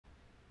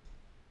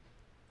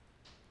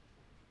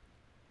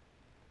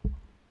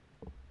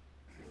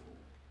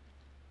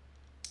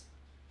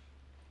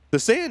The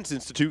SANS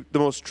Institute, the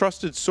most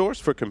trusted source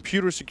for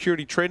computer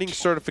security training,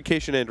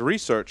 certification, and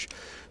research.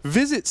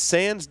 Visit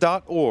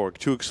SANS.org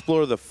to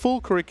explore the full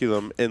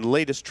curriculum and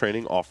latest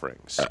training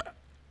offerings.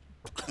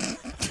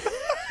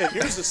 And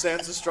here's the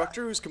SANS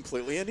instructor who's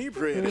completely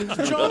inebriated,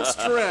 John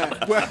Strand.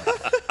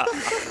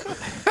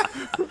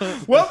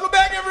 Welcome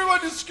back, everyone,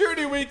 to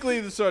Security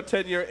Weekly. This is our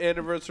 10-year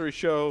anniversary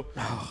show.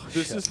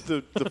 This is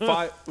the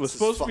was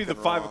supposed to be the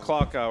 5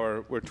 o'clock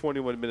hour. We're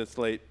 21 minutes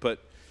late, but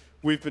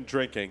we've been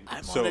drinking.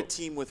 I'm on a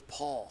team with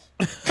Paul.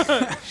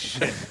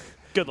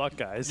 Good luck,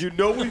 guys. You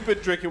know we've been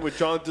drinking with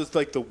John, just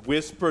like the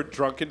whispered,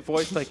 drunken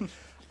voice, like,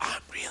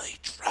 I'm really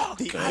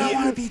drunk. I don't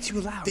want to be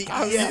too loud. The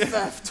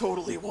EFF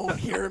totally won't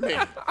hear me.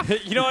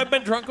 You know, I've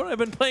been drunk when I've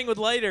been playing with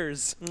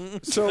lighters.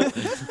 So,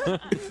 first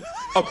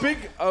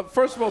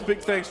of all, big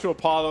thanks to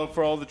Apollo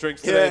for all the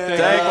drinks today. Yeah.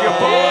 Thank you,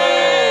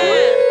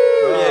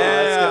 Apollo.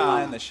 Let's get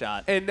mine in the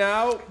shot. And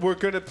now we're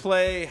going to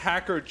play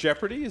Hacker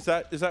Jeopardy. Is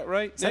that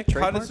right, Is that Nick?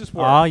 How trademark? does this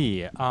work? Oh,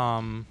 yeah.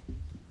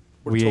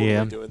 We're We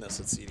totally doing this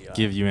at CDI.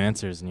 give you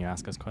answers and you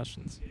ask us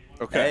questions.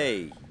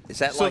 Okay. Hey, is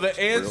that So like the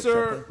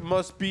answer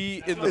must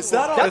be in the. Is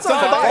that on That's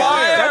fire? on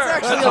fire. That's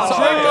actually That's on a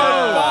drink fire.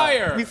 on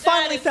fire. We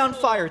finally found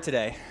fire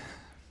today.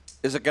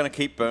 Is it going to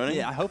keep burning?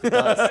 Yeah, I hope it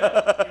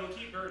does.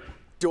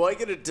 Do I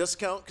get a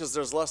discount because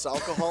there's less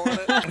alcohol in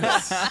it?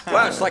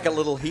 Wow, it's like a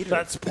little heater.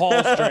 That's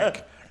Paul's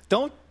drink.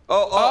 Don't.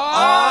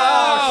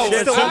 Oh,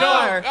 It's still on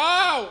fire.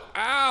 Ow!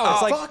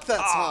 It's like, Fuck,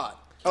 that's hot.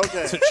 Okay.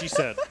 That's what she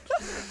said.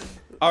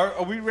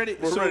 Are we ready?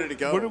 We're ready to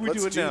go. What are we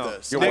Let's doing do now?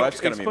 this. Your Nick,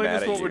 wife's gonna be explain mad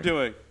us at what you. we're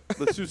doing.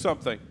 Let's do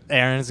something.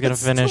 Aaron's going to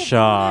finish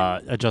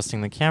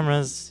adjusting the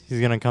cameras. He's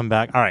going to come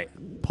back. All right.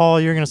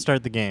 Paul, you're going to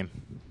start the game.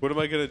 What am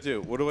I going to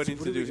do? What do I need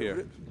to do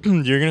here?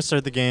 You're going to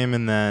start the game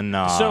and then...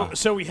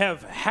 So we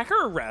have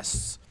hacker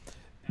arrests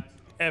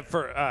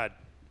for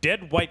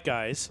dead white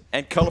guys,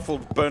 And colorful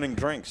burning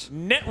drinks.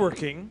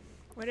 networking,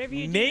 Whatever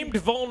you named do,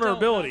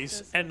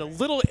 vulnerabilities, don't and the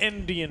little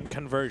Indian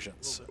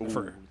conversions.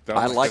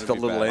 I like the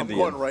little I'm Indian.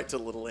 going right to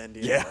Little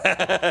Indian.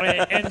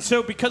 Yeah. and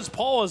so because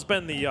Paul has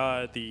been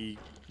the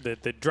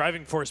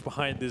driving force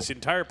behind this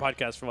entire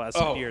podcast for the last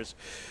 7 years,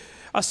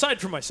 aside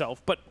from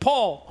myself, but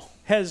Paul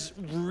has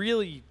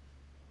really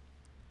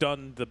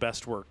done the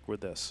best work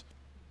with this.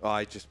 Oh,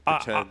 I just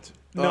pretend.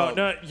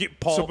 No,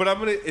 Paul. So, but I'm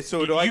gonna.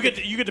 So do I you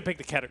get to pick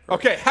the category.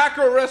 Okay,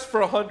 hacker arrest for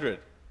 100.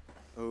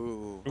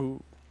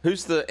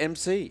 Who's the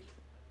MC?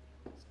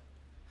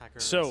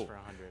 So,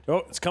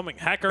 it's coming.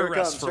 Hacker Here it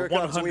arrest comes. for Here it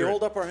comes. 100. We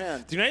hold up our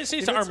hand. The United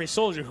States If it's- Army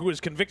soldier who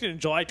was convicted in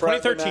July Bradley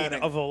 2013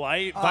 Manning. of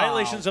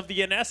violations of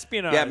the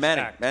Espionage Yeah,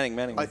 Manning. Act.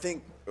 Manning. I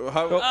think.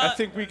 I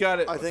think we got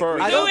it I think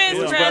first. we Who got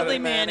is Bradley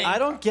Manning? I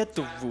don't get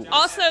the rules.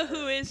 Also,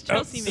 who is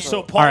Chelsea Manning?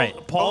 So Paul, All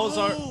right. Paul is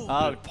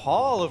our.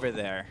 Paul over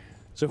there.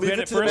 So who Leave had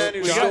it it to the first? man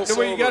who's You still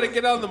got, you got to sober.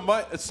 get on the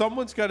mic.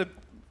 Someone's got to.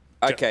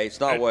 Okay, it's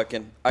not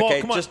working. Paul,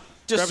 Okay, come on. just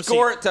Grab a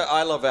score seat. it to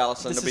I Love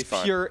Allison. This It'll be is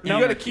fine. pure. You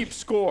got to keep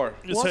score.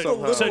 So,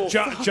 literal so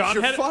John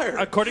you're had fired.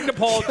 it. According to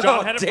Paul,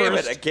 John had it Damn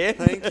first. it, again.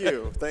 Thank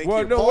you. Thank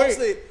Well, you.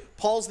 no,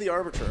 Paul's the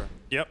arbiter.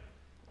 Yep.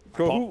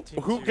 Who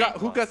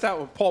got that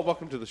one? Paul,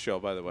 welcome to the show,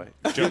 by the way.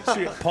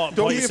 Paul,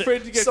 Don't you be said-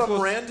 afraid to get Some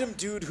close. random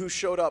dude who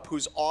showed up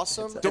who's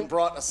awesome and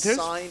brought a There's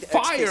signed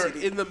fire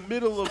ecstasy. in the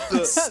middle of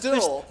the.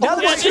 Still. Now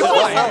that Yeah, it's this still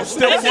is- fire. This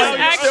is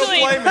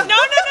actually no, don't do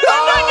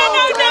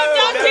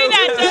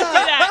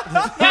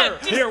that. No,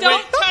 just Here, don't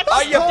wait. touch.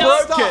 Oh, you don't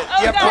broke stop. it. Oh,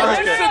 You no, broke no,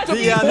 it. no,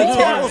 The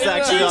table's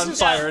actually on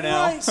fire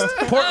now.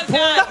 Pour it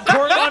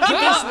onto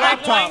this I'm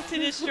laptop. going to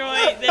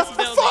destroy this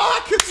building.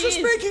 Fuck! It's just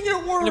Jeez. making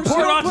it worse. Pour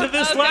it onto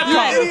this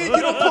laptop.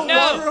 You don't put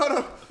No. water on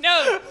a.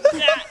 No,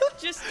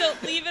 just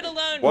don't leave it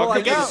alone. Welcome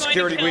It's to the going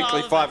Security kill all Weekly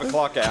of 5 us.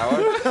 o'clock hour.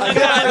 Oh,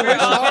 God, we're all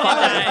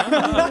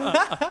gonna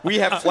die. We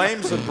have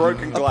flames and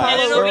broken And glass.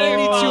 it'll be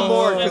Need two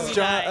more because because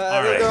John.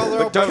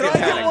 But don't Can get I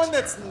get panicked. one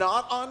that's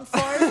not on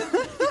fire?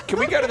 Can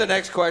we go to the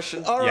next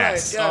question? All right.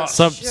 Yes. Yes.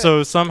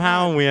 So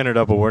somehow we ended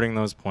up awarding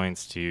those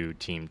points to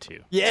Team 2.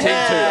 Yeah. Team two,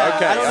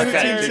 okay, I don't know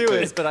okay. who Team 2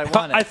 is, but I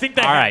want it. I think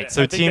that. All right,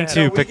 so Team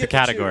 2, We pick the get to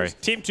category. choose.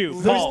 Team 2.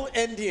 Little Paul.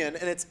 Indian,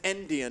 and it's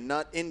Indian,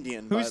 not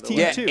Indian. Who's by the team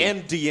way. Yeah, two?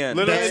 Indian.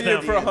 Little That's Indian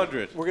them. for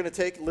 100. We're gonna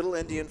take Little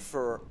Indian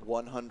for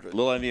 100.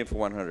 Little Indian for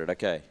 100.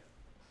 Okay.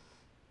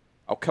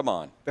 Oh, come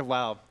on.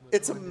 Wow.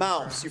 It's a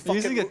mouse. You You're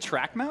fucking. using a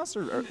track mouse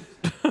or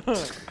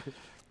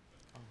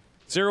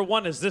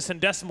 0-1 is this in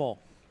decimal.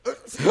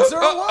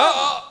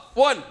 0-1.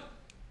 One.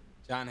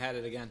 John had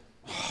it again.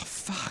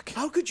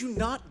 How could you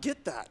not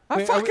get that?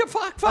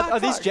 are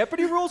these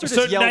Jeopardy rules or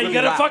So just yell now you really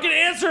gotta loud? fucking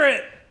answer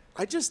it.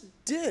 I just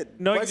did.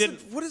 No, you Why is it-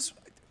 didn't. What is?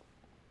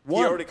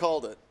 One. He already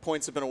called it.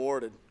 Points have been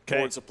awarded. 'Kay.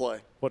 Boards of play.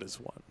 What is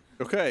 1?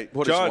 Okay,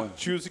 What is John, one?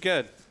 choose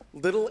again.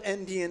 Little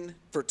Indian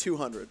for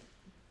 200.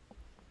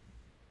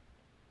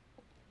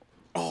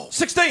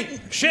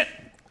 16. Shit.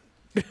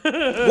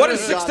 What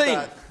is He got 16?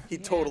 that. He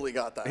totally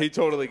got that. He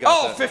totally got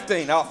Oh, that.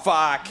 15. Oh,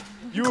 fuck.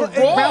 You were Round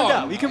wrong.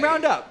 up. You can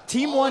round up.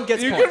 Team 1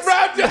 gets You points. can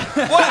round up.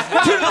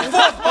 What? 2 to the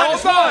 4th.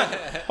 Hold on.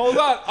 Hold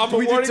on. I'm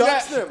we awarding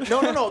deduct that.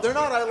 them. No. They're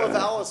not I Love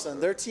Allison.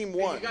 They're Team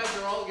 1. You guys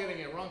are all getting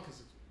it wrong because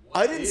it's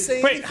I didn't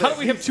say Wait, anything. how do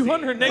we have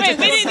 200 Wait, negative?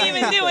 we didn't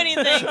even do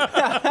anything.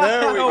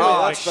 There we go.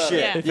 Oh, That's better.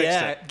 shit.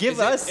 Yeah. Give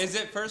us. Is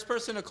it first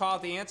person to call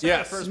out the answer?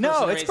 Yes. Or first No,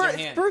 person to it's raise their first.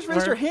 hand? First,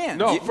 raise your hand.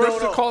 No,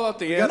 first no. to call out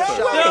the gotta answer.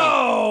 shout.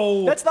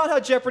 No. That's not how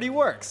Jeopardy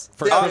works.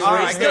 Yeah, All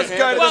right, let's go to the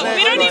Well, next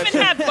we don't question.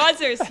 even have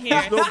buzzers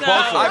here. So.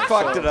 I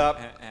fucked it up.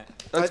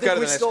 I Let's go think to we the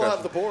next still question.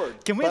 have the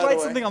board. Can we by the light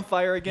way. something on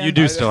fire again? You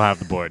do still have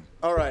the board.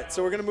 All right,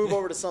 so we're going to move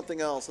over to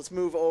something else. Let's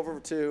move over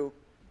to...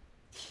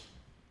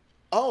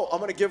 Oh, I'm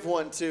going to give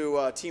one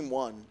to Team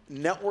 1.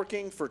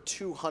 Networking for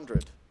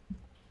 200.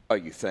 Oh,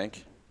 you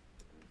think?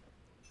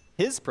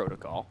 His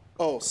protocol.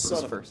 Oh,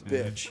 son of a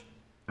bitch.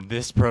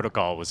 This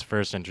protocol was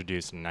first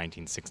introduced in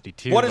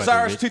 1962. What is by the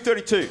Irish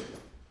 232?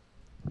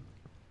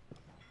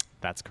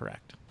 That's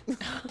correct.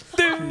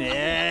 Fuck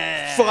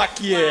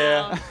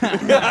yeah.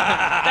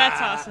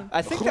 That's awesome.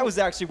 I think that was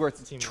actually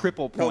worth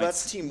triple points. No,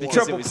 that's Team 1. because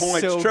Triple it was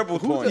points, so- triple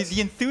points.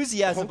 The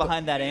enthusiasm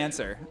behind that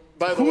answer.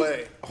 By the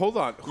way, Hold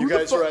on. you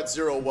guys are at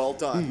 0. Well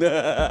done.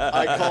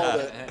 I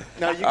called it.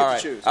 Now you get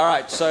to choose. All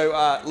right.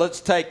 So let's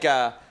take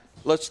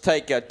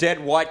dead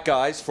white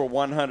guys for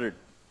 100.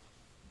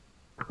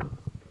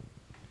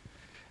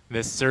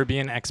 This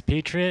Serbian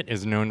expatriate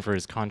is known for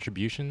his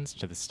contributions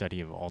to the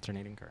study of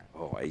alternating current.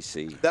 Oh, I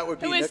see. That would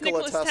be Who is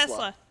Nikola Nicholas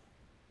Tesla.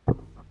 Tesla?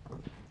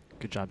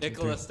 Good job, Team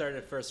Nicholas 3.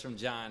 started first from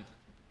John.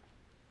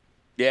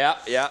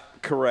 Yeah,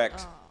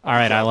 correct. All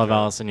right, I love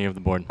Allison. You have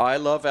the board. I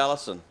love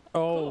Allison.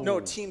 Oh. No,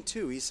 Team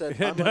 2. He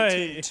said, I'm No, on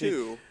Team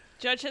 2.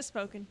 Judge has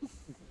spoken.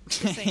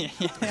 Just saying.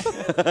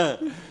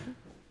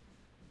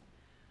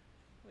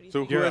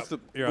 So who You're has up.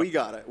 the? You're We up.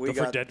 got it. We Go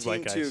for got dead Team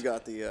white 2 guys.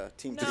 got the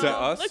Team 2. No, that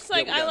us? looks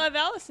like Yeah, we I got Love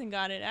Allison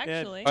got it,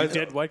 actually. I-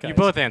 Dead white guys. You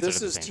both answered This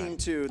at the is same Team time.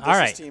 2. This All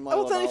right. is Team I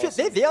Oh, Love then if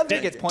Allison. they all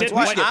did get points. Did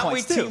We should get Aren't we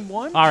points too. Team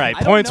 1? All right, I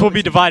don't points know will be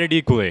if- divided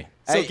equally.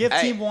 So give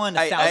Team 1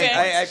 Hey, 1,000.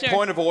 hey, Sure.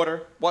 point of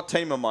order. What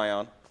team am I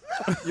on?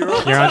 You're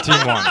on Team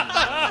 1.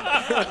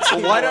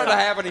 Well, why don't I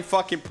have any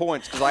fucking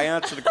points? Because I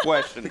answered the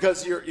question.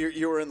 Because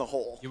you were in the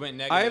hole. You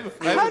went I have.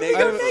 negative. I have, How do you I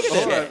go have, negative?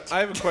 hold on. I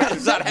have a question.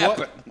 does that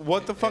happen?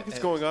 What the fuck is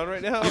going on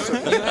right now? You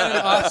had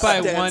it off by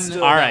one.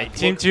 Standstill. All right,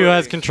 Team 2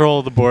 has control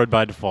of the board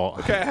by default.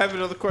 Okay, I have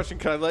another question.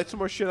 Can I light some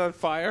more shit on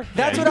fire?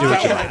 That's Yeah, what you do I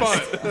what you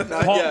asked. want.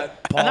 Not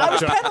yet. And I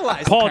was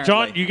penalized. Paul, apparently.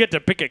 John, you get to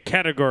pick a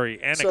category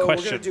and So a we're going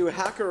question. to do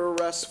hacker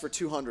arrests for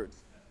 200.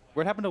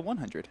 What happened to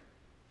 100?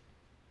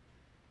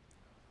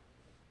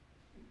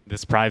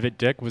 This private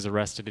dick was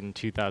arrested in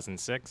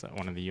 2006 at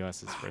one of the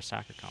U.S.'s first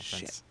hacker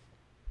conference.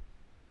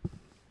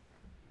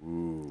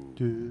 Who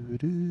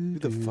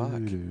the fuck?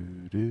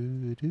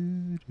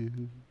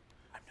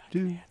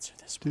 Answer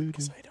this one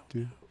because I don't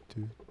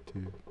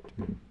know.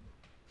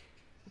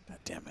 God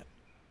damn it.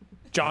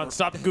 John,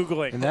 stop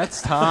Googling. And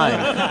that's time.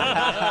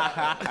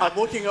 I'm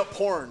looking up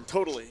porn,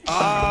 totally.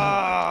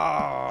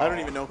 I don't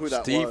even know who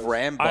that Steve was.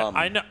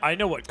 Rambum. I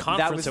know what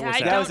conference it was I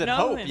at. that was don't at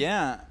know Hope. him.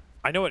 Yeah.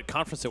 I know what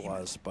conference it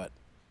was, but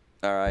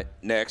All right,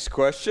 next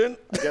question.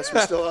 I guess we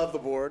still have the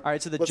board. All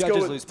right, so the Let's judges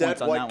go with lose dead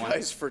points on white that one.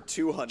 guys for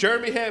 200.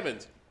 Jeremy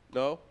Hammond.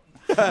 No.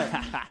 no,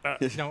 I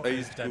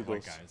used dead Google.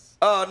 white guys.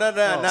 Oh, no.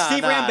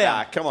 Steve nah,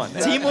 Rambam. come on. Now.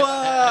 Team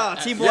 1.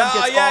 Team 1 Yeah, gets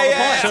all the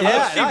yeah. points.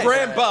 Yeah, Steve nice.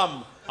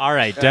 Rambum. All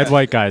right, dead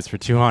white guys for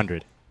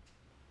 200.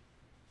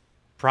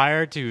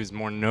 Prior to his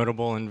more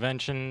notable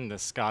invention, the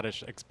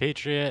Scottish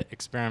expatriate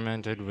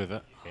experimented with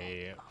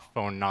a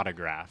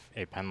phonautograph,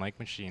 a pen-like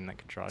machine that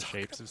could draw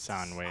shapes of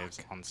sound waves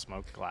on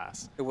smoked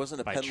glass. It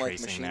wasn't a by pen-like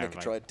tracing machine their that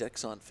could draw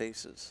dicks on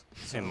faces.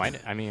 It might.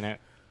 I mean, it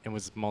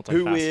was multifaceted.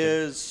 Who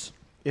is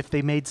If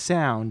they made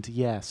sound,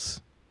 yes.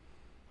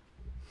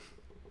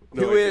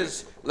 who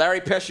is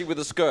Larry Pesci with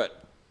a skirt?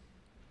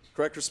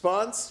 Correct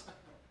response?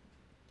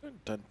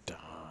 dun, dun.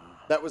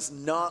 That was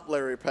not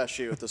Larry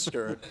Pesci with the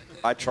skirt.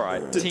 I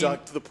tried.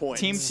 Deduct the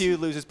points. Team 2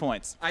 loses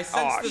points. I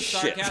sense Oh, the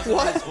shit. sarcasm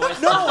in his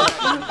voice.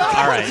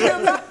 All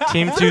right,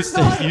 Team 2,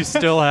 you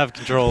still have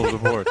control of the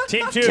board.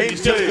 Team 2, you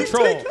still two.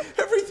 control.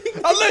 Everything.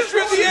 Unless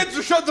you're the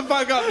answer, shut the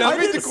fuck up. Now I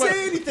read the didn't say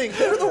question. anything.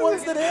 They're the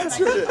ones that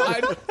answered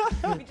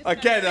it.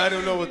 Again, I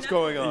don't know what's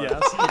going on.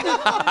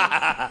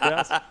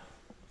 Yes.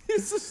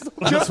 Just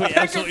we pick a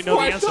absolutely know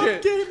the answer.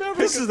 question. Game ever.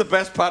 This is the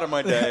best part of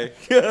my day.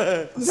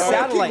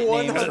 Satellite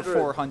Networking names are 100.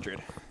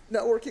 400.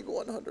 Networking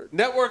 100.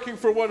 Networking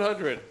for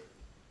 100.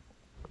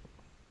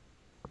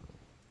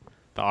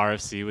 The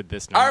RFC with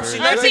this number. RFC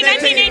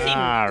 1918.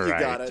 All You right.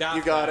 got it. Job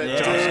You got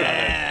it.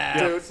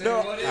 Dude, no.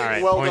 All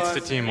right, Well points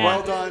done. to Team 1.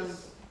 Well done.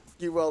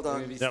 You well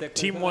done. Yep,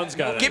 Team 1's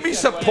got it. Give me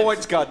some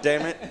points,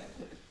 goddammit.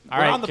 All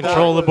right, on the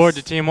control the board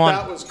to Team 1.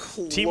 That was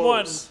close. Team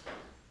 1.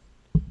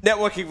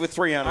 Networking with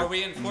 300. Are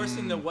we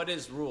enforcing the what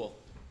is rule?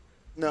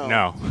 No.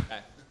 No. Okay.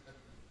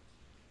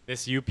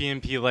 This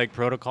UPnP-like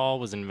protocol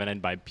was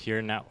invented by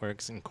Peer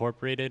Networks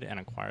Incorporated and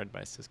acquired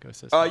by Cisco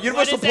Systems.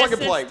 Universal What is plug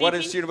and play. What SSDP?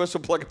 is universal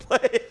plug and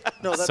play?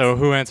 No, that's, So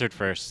who answered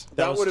first?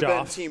 that was would have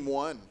been Joff. Team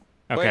 1.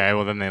 Okay,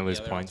 well then they lose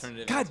The other points.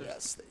 alternative God, answer.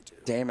 yes, they do.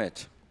 Damn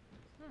it.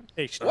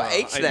 H- What? I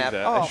knew H-snap.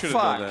 that. Oh, I should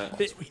have fuck. done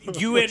that.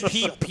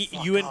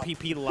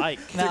 UNPP like.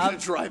 They're Now, going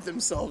to drive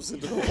themselves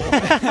into the wall.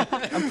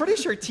 I'm pretty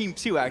sure Team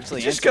 2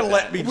 actually Just answered gonna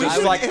let me that.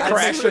 just like I'm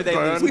crash sure and they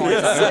burn. lose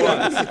points.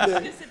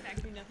 Just sit back,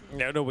 do nothing.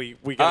 No, we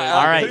got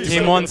All right,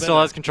 Team 1 still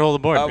has control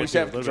of the board. Oh, we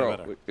still have a little bit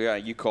control. Yeah,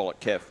 you call it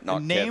Kev,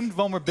 not Named Kev.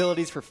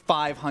 vulnerabilities for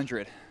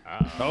 500.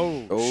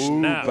 Oh, Ooh,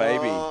 snap.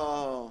 baby.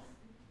 Oh,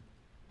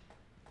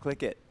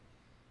 Click it.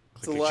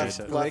 it's the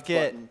left Click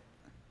it. button.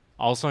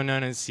 Also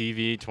known as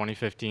CV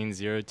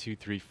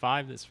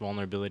 2015-0235, this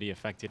vulnerability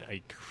affected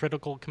a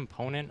critical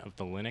component of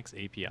the Linux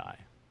API.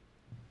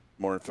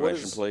 More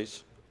information, is-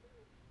 please.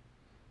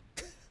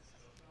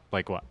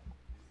 Like what?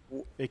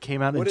 It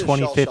came out What in is shell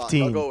shock?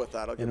 2015. I'll go with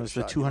that. I'll give And it it a was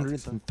the shot. You know what it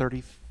is?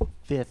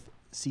 235th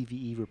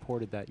CVE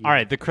reported that year. All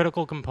right, the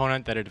critical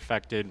component that it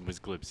affected was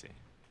glibc.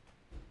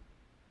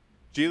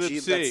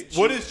 glibc. that's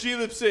What G- is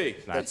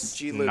glibc? That's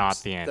glibc. not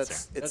the answer.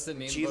 It's That's the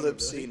name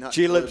glibc, not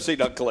Glibc,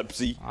 not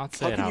glibc. I'll How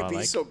say it can how you I be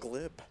like. so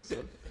glib?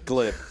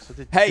 Glib.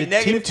 did- Hey, did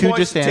negative Team 2 points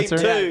just to Team answer?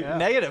 2. Yeah.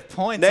 Negative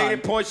points.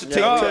 Negative points to Team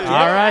 2. All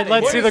right,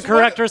 let's What see is- the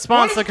correct what-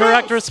 response. what The is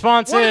correct ghost?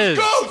 response What is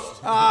is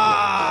ghost? You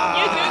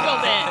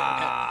Googled it.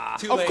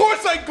 Too Of late.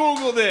 course I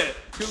Googled it.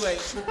 Too late.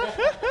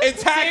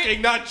 It's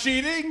hacking, not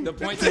cheating. The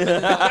point.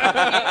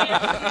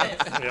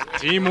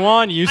 Team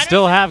 1. You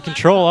still have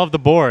control of the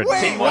board.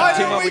 Wait, why Team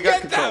did one, we we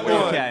got get that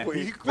control. one? Okay.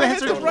 You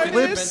answered the right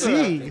answer.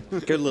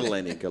 glibc. Go little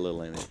Andy. Go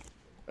little Andy.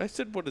 I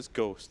said, what is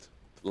ghost?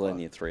 Little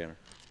Andy at 300.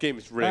 Game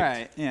is All rigged.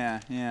 right.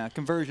 Yeah.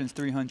 Conversion's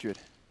 300.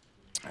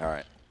 All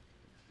right.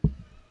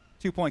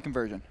 2-point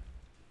conversion.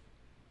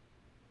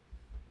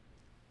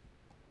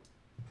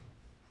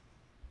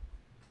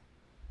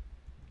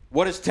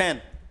 What is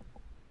 10?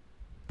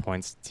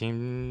 Points to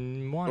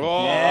Team 1.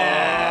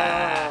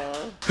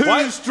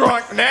 Who's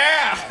drunk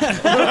now?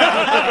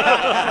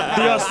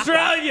 The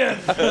Australian.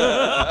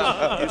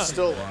 You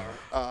still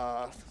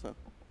are.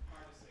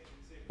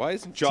 Why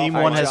isn't Joff? Team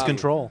 1 has Job.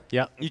 control.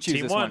 Yep. You choose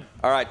Team this 1. one.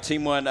 All right,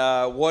 Team 1.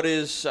 What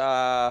is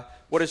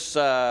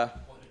hacker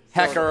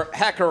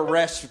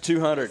arrest for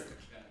 200?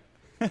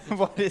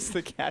 What is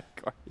the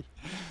category?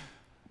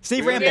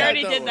 Steve We Rambam.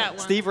 already did that one.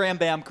 Steve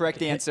Rambam,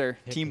 correct answer.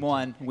 Team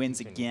 1 wins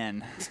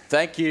again.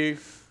 Thank you.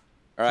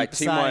 All right, Keep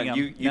Team assigning 1,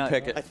 them. you No,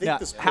 pick it. I think Yeah,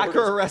 this board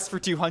hacker is- arrest for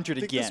 200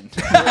 again.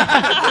 All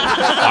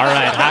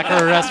right,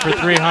 hacker arrest for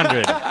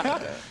 300.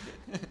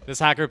 This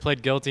hacker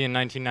pled guilty in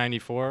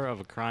 1994 of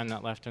a crime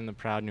that left him the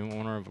proud new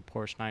owner of a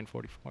Porsche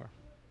 944.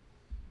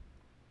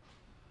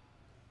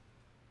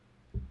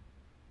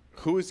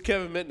 Who is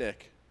Kevin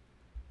Mitnick?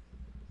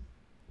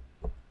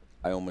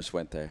 I almost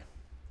went there.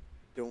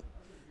 Don't.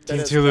 Team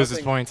has 2 loses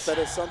nothing- points. That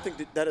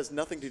has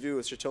nothing to do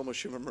with Shitomo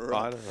Shimamura.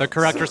 I don't know. The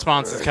correct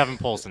response is Kevin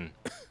Polson.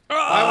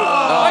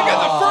 I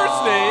got the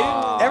first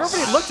name.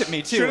 Everybody looked at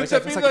me, too. Shouldn't It's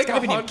that like, be it's like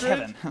gotta be named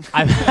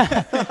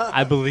 100? Kevin.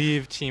 I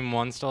believe Team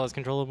 1 still has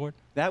control of the board.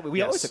 That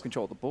we always Yes. have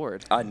control of the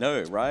board. I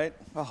know, right?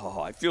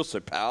 Oh, I feel so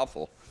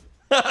powerful.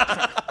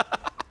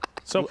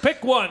 So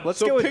pick one. Let's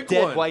So go with pick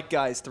Dead one. White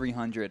Guys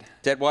 300.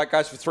 Dead white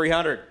guys for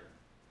 300.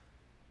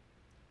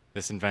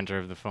 This inventor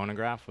of the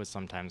phonograph was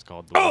sometimes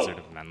called the Wizard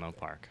of Menlo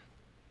Park.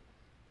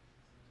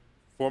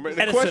 Form it in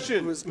a Edison.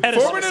 question.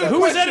 Edison. Form it in a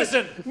Who is question.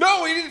 Edison?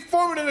 No, he didn't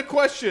form it in a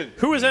question.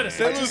 Who is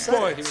Edison? They lose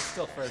points.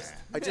 Still first.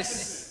 I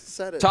just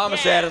said it.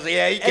 Thomas Edison.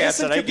 Yeah, he gets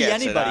Edison it. He could be gets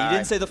it. anybody. All You didn't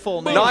right. say the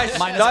full name. Nice-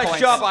 Minus nice points.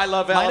 job. I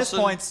love Minus Allison.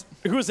 points.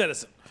 Who is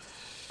Edison?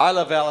 I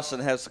love Allison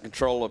has the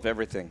control of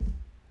everything.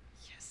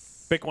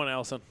 Pick one,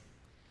 Allison.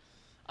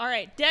 All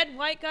right, dead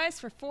white guys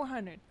for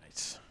 400.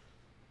 Nice.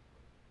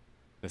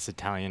 This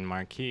Italian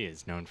marquis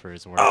is known for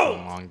his work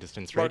on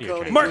long-distance radio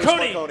Marconi.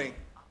 transmission. Marconi. Marconi.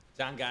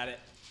 John got it.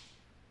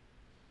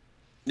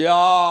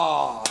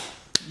 Yeah,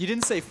 You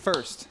didn't say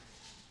first.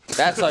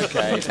 that's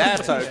okay.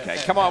 That's okay.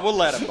 Come on, we'll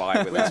let him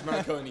by with Where's that.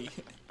 Marconi?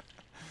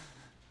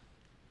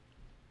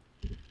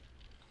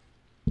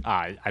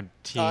 I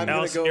team. I'm gonna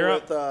Allison, go you're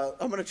with.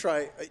 I'm gonna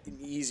try an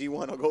easy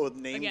one. I'll go with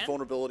named Again?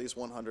 vulnerabilities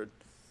 100.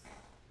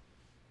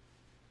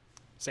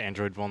 This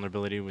Android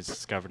vulnerability was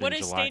discovered What in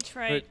is July. stage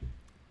fright?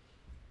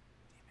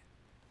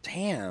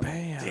 Damn.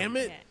 Damn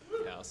it.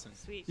 Yeah, Allison.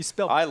 sweet. You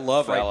spelled I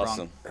love fright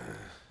Allison. wrong.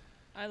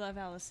 I love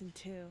Allison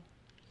too.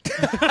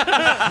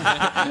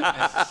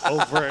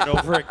 Over and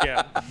over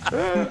again.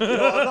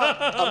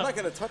 I'm not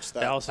gonna touch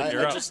that. Allison,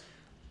 you're up.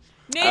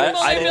 Name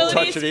I didn't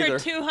touch vulnerabilities it either.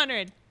 for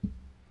 200.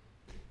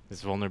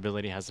 This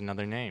vulnerability has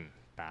another name.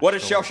 What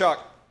is shell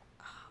shock?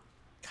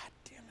 God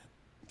damn it.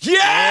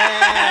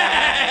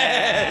 Yeah,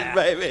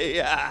 baby.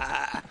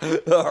 Yeah.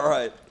 All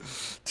right.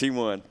 Team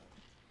 1.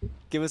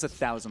 Give us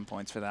 1,000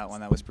 points for that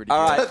one. That was pretty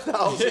All good. right.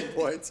 1,000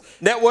 points.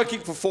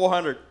 Networking for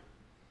 400.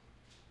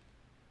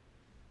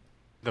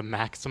 The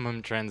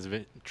maximum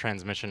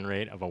transmission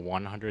rate of a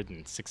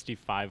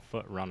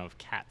 165-foot run of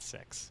Cat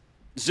 6.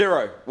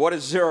 0. What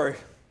is 0?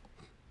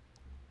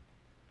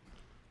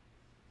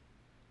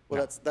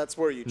 Well, that's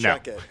where you No.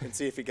 check it and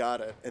see if he got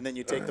it, and then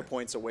you take the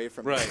points away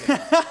from Right. him.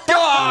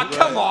 Oh,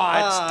 come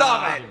on.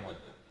 Stop it.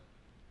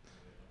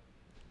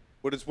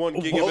 What is 1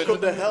 Welcome to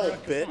gigabit? hell,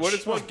 bitch. What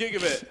is 1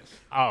 gigabit?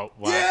 Oh,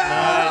 wow.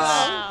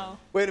 Wow.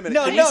 Wait a minute.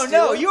 No, Can no, we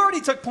steal no. it? You already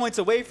took points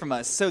away from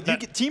us. So you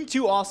get, Team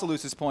 2 also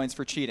loses points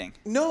for cheating.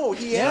 No,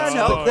 he answered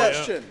No, the yeah.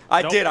 question.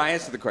 I did. I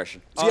answered the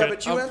question. Yeah,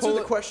 but you I'm answered the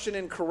pulling- question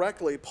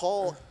incorrectly.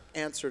 Paul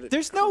answered it.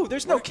 There's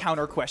no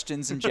counter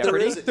questions in There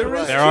Jeopardy. is. You're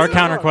right. There are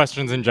counter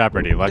questions in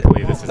Jeopardy.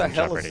 Luckily, this What the isn't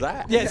hell Jeopardy. is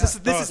that? Yeah, this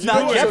is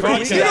not know Jeopardy.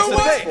 what? You know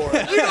That's what? for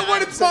it. You know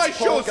what? It's my Since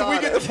Paul show, so we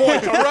got get it. the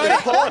point, all right?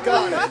 Paul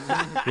got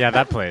it. Yeah,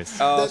 that plays.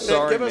 Oh, Then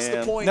sorry, give us the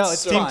man. points. No,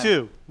 it's sir. Team fine.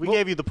 2. We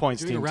gave you the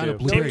points, Doing a Team round 2. of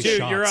blueberry Team 2,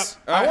 shots.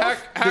 you're up.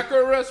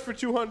 Hacker arrest for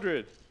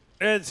 200.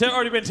 It's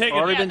already been taken.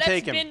 Already Yeah, been that's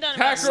taken. been done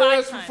about Hacker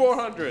arrest 5 for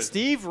times. 400.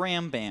 Steve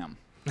Rambam.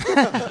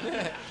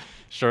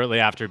 Shortly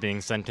after being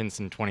sentenced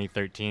in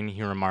 2013,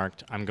 he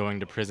remarked, "I'm going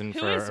to prison Who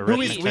for is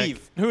arithmetic."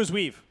 Weave? Who is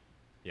Weave?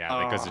 Yeah,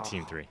 that goes to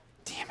Team 3.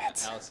 Damn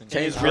it. Allison.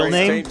 Team real three,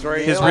 name? Team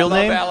three. His I real love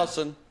name?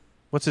 Allison.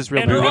 What's his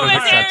real And Who We name? would is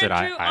have accepted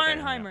Andrew either,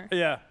 yeah. Arnheimer?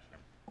 Yeah.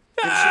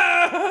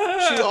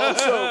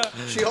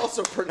 She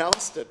also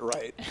pronounced it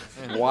right.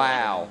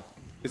 Wow.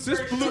 Is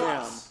this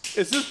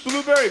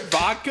blueberry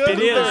vodka? It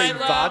is. I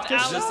love Is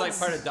this Alice. like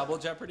part of double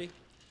Jeopardy?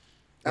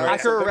 All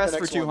right, so Hacker pick the arrest for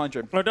next one.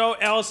 200. Oh, no,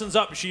 Allison's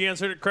up. She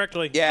answered it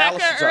correctly. Yeah,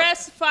 Allison's Hacker up.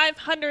 arrest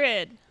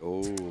 500.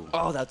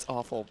 Oh, that's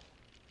awful.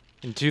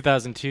 In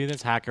 2002,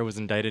 this hacker was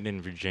indicted in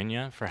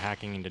Virginia for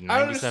hacking into I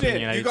don't 97 understand.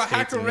 United You got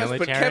States hacker arrest, but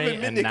military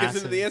Kevin and Mitnick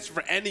isn't the NASA. answer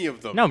for any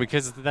of them. No,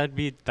 because that'd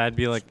be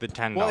like the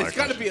 $10. Well, it's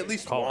got to be question. at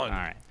least All one.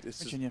 right. This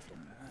is Virginia.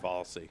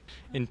 fallacy.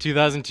 In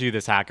 2002,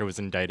 this hacker was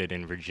indicted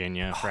in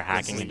Virginia for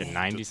hacking into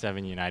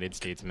 97 United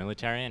States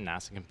military and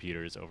NASA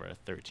computers over a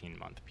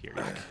 13-month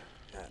period.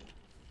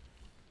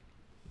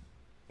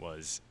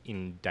 Was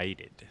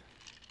indicted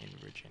in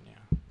Virginia.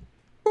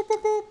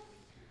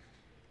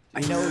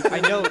 I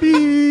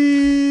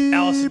know.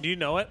 Allison, do you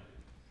know it?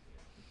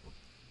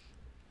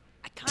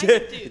 I kind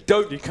of do.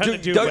 Don't You kinda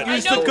do, don't but- I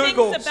use the know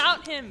Googles. things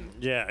about him,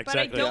 Yeah, but I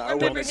exactly. don't I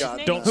remember would've his got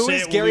name. Don't Who say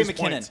is it, we'll Gary lose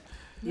McKinnon? points.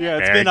 Yeah,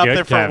 it's Very been up good,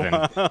 there for Kevin. a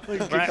while.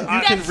 Right, You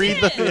can That's read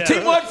the. it.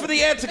 Team 1 for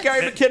the answer,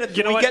 Gary McKinnon.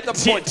 You know we what? get the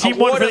points. Team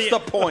 1 Award for us the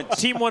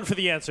points. Team 1 for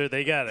the answer.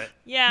 They got it.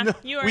 Yeah,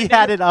 you are. We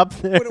had it up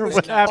there.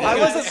 What happened?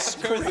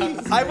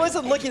 I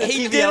wasn't looking at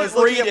He TV. I was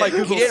looking at my didn't read it.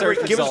 Google He didn't search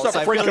read- give us results. the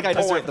I feel like freaking I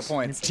deserve points. the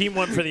points. Team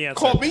 1 for the answer.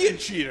 Call me a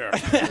cheater.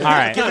 All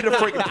right. Give me the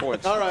freaking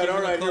points. All right,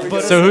 here we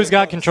go. So who's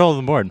got control of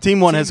the board? Team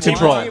 1 has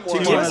control. Team one.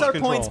 Give Team us one our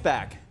has points control.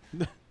 back.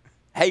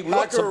 Hey, we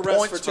want Hacker some arrest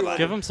points for for that. 'Em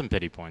Give him some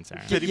pity points,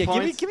 Aaron. Yeah,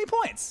 points? give me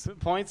points.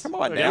 Points? Come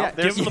on Yeah, now.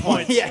 there's Give him the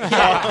points.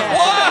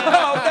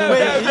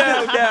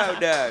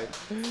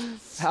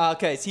 No.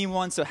 Okay, team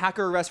 1. So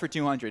hacker arrest for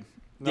 200.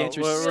 The No,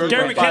 answer we're is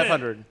Gary going McKinnon.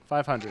 500.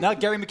 500. No,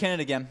 Gary McKinnon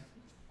again.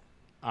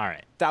 All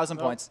right. 1,000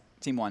 points.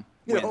 Team 1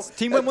 You know, wins.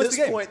 Team 1 at wins this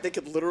the game. point, they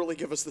could literally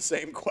give us the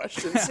same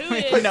questions. Who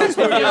is? No, it's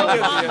Joe really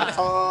Obama?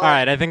 All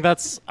right. I think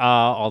that's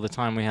all the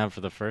time we have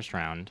for the first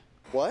round.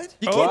 What?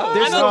 You can't,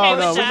 there's I'm no, okay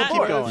no, with we that. can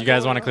keep going. You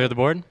guys want to clear the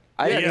board?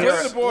 Yeah,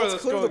 clear the board.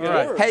 Let's clear go the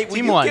again. board. Hey, will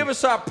Team you one. give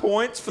us our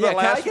points for yeah, the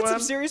can I last get one?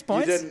 some serious You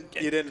points? didn't.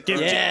 Give-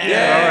 earn it.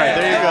 Yeah. All right,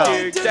 there you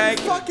go. You Didn't dang-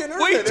 fucking earn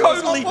we it. It was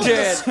totally up on did.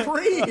 the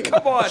screen.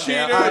 Come on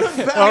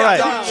now. All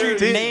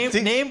right.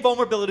 Name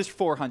vulnerabilities for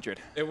 400.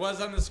 It was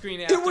on the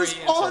screen after It was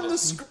he answered on it. the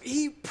screen.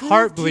 He proved he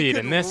Heartbleed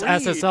could and this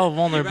read. SSL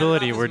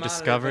vulnerability He read it off were his monitor,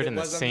 discovered but in it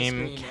the was on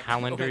same screen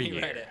calendar when he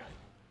read year. it.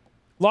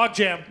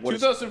 Logjam.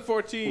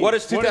 2014. What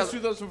is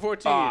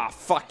 2014? Ah,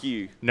 fuck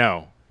you.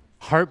 No.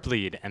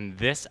 Heartbleed and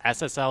this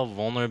SSL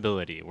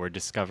vulnerability were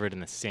discovered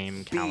in the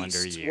same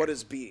calendar Beast. year. What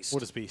is Beast?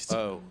 What is Beast?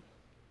 Oh.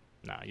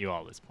 No, you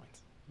all lose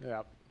points.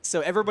 Yeah.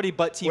 So everybody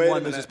but Team Wait a 1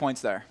 minute. loses points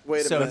there.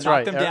 Wait a so minute.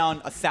 knock That's them right. down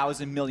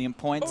 1,000 million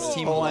points.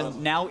 Team Hold 1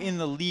 on. now in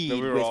the lead No,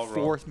 we were with all wrong.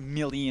 4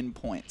 million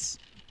points.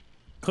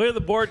 Clear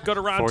the board. Go to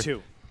round Fourth.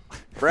 2.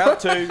 Round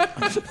 2.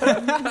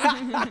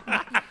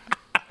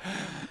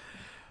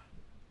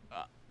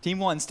 Team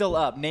 1 still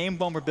up. Name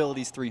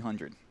vulnerabilities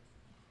 300.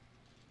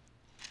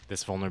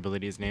 This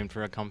vulnerability is named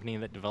for a company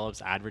that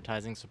develops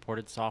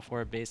advertising-supported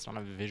software based on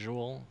a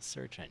visual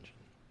search engine.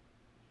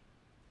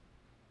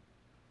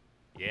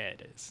 Yeah,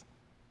 it is.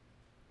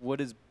 What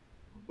is?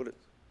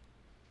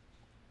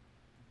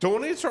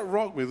 Don't answer it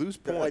wrong. We lose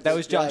points. That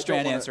was John I don't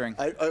Strand wanna- answering.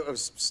 I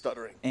was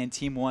stuttering. And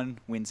Team 1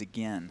 wins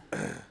again.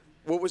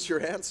 What was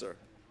your answer?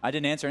 I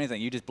didn't answer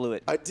anything. You just blew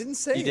it. I didn't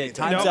say You did. anything.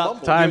 Time's I up.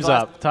 mumbled. Time's Your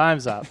last- up.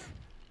 Time's up.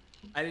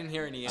 I didn't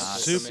hear any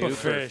answers.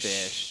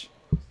 Superfish.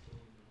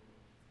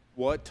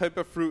 What type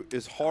of fruit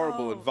is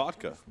horrible in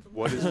vodka?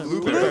 What is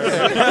blueberry?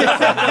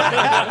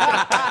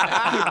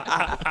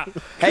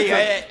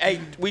 Hey,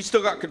 we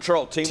still got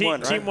control. Team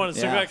 1, right? Team 1 has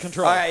still Yeah. got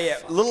control. All right, yeah.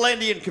 Little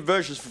Indian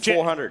conversions for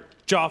 400.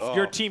 Joff,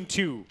 you're Team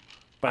 2,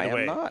 by I the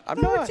way. am not.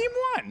 I'm No, we're not. Team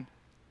 1.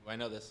 I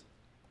know this.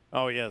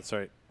 Oh, yeah, that's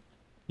right.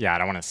 Yeah, I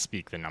don't want to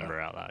speak the number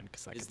out loud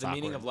because It's the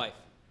meaning of life.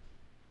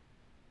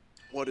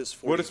 What is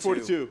 42? What is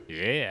 42?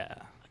 Yeah.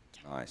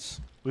 Nice.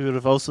 We would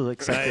have also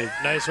accepted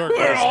Nice work,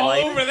 guys.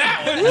 Over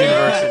that one.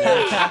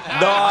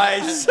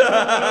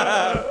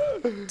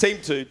 university.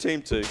 Team 2,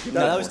 Team 2. No,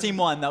 that was Team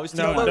 1. That was Team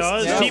No, 1. no,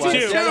 it's Team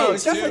 2. No,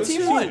 it's definitely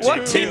Team 1.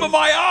 What team am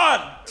I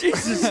on?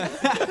 Jesus.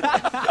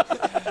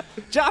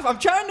 Jeff, I'm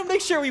trying to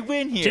make sure we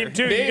win here. Team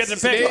 2, you get to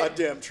pick.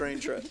 Goddamn train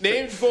trek.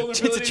 Names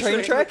vulnerability. It's a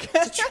train trek?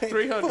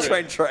 300.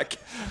 Train trek.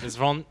 Is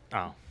Oh.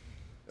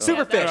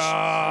 Superfish.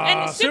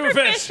 And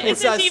Superfish. Superfish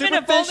isn't even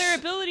a Superfish,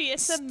 vulnerability.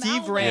 It's a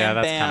Steve malware. Yeah,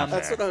 that's Rambam. kind of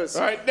That's fair. what I was.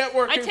 All right, I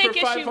networking take for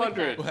issue with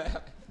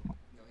 500.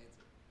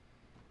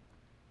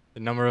 The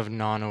number of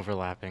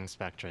non-overlapping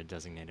spectra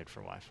designated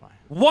for Wi-Fi.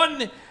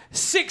 1,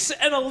 6,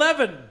 and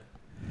 11.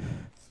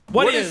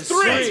 What is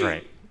 3? That's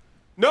right.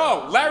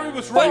 No, Larry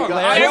was wrong.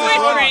 Larry was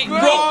right.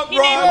 Wrong. He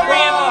named 3 of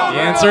them.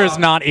 The answer is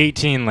not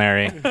 18,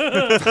 Larry.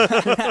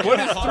 What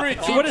is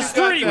 3? What is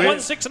 3? 1,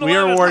 6, and We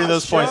 11. are awarding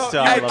those points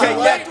to Okay,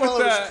 Alabama. yeah.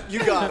 Well, you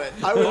got it.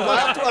 I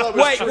laughed while I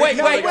was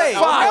Wait.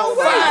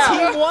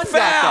 Foul. Team 1 got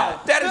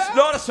that. That is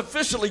not a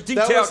sufficiently That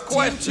detailed was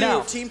question.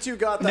 No. Team 2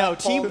 got that. No, Paul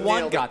Team 1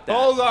 nailed it. got that.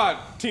 Hold on.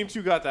 Team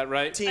 2 got that,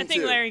 right? Team I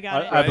think 2. Larry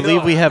got it. I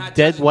believe we I'm have not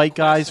dead judging white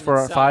the guys question for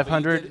itself, but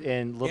 500 you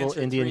and little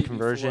answered Indian 3 before.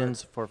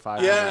 conversions for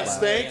 500. Yes,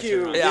 thank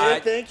you. Yeah, Yeah,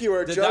 thank you.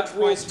 Our Deduct judge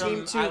rules points from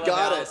Team 2 I Love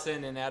got it.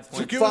 Allison and add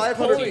points.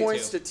 500 Team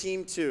points two. to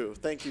Team 2.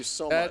 Thank you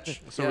so That-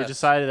 much. So we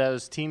decided that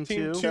was Team 2.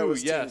 Team That 2,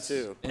 was yes. Team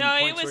 2. And No,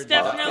 it points was were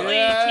deducted. definitely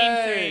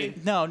Yay. Team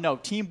 3. No,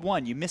 Team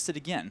 1. You missed it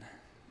again.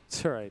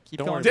 It's all right. Keep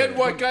Don't going. worry Dead about it.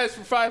 white guys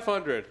for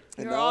 500.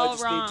 And You're now I all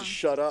just need wrong. to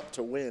shut up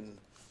to win.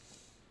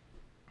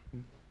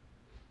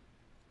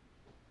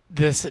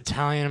 The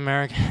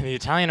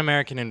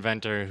Italian-American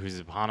inventor whose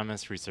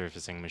eponymous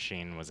resurfacing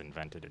machine was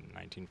invented in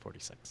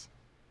 1946.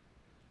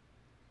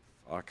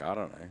 Fuck, I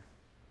don't know.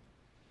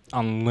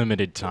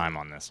 Unlimited time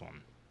on this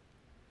one.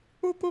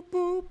 Boop, boop,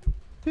 boop.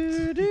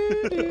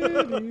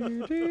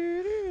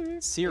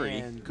 Siri.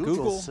 And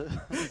Google.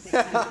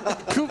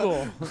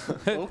 Google.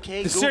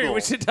 Okay, Siri, Google.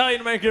 which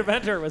Italian-American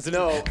inventor was it?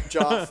 No,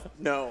 Joff.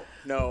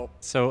 No.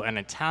 So an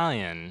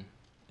Italian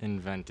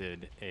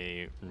invented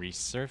a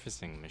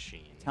resurfacing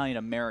machine. Italian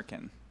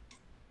American.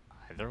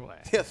 Either way.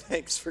 Yeah,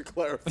 thanks for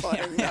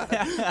clarifying that.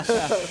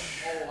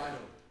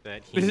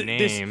 That he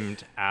This-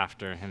 named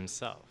after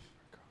himself.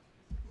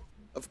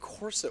 Of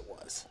course it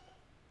was.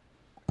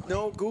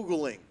 No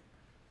Googling.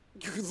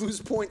 You lose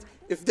points.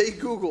 If they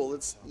Google,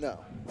 it's no.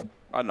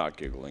 I'm not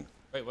Googling.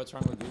 Wait, what's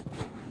wrong with Google?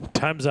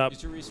 Time's up.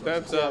 Use your resources.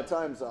 Time's Yeah, up.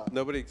 time's up.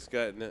 Nobody's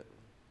gotten it.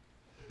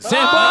 The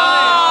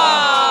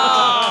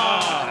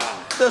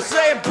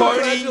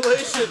Zamboni.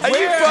 Congratulations. Are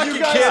you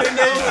fucking kidding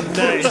me?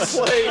 Nice.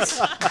 Place.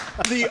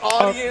 The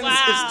audience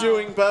Wow. is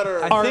doing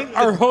better.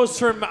 Our host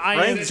from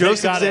INC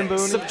Joseph got it.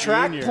 Zamboni.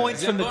 Subtract Jr.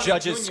 points from the Zamboni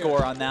judges' Jr.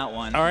 score on that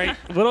one. All right.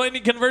 Little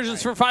Indian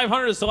conversions for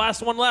 500 is the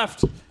last one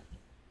left.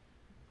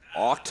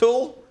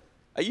 Octal?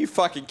 Are you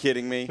fucking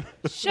kidding me?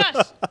 Shush.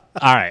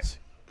 All right.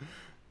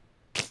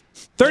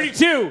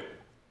 32.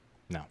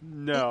 No.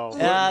 No.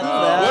 Get him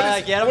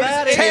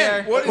out of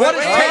here. What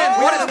is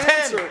 10? What is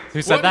 10?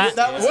 Who said that?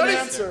 That was What an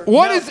is- answer.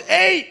 What is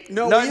 8?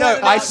 No, No, we no.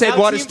 had I it. said now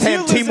what is Team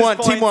 10? two Team 1.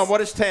 loses Team 1. points.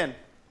 What is 10?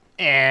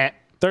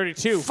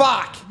 32.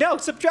 Fuck. No,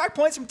 subtract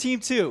points from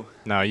Team 2.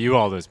 No, you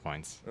all lose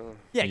points.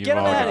 Yeah, You've get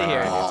him all out got of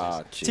here.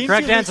 Ah, Team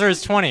Correct 2 answer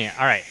is 20. All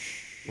right.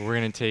 We're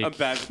going to take... I'm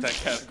bad at that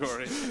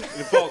category. It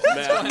involves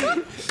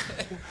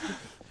math.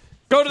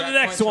 Go to the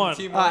next one.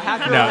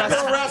 Hacker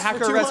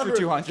No. arrest for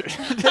 200.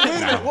 Hey, wait a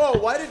minute. Whoa,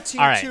 why did Team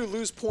All right. 2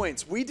 lose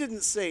points? We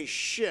didn't say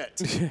shit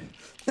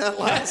that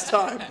last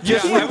time.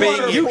 Just for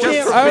being you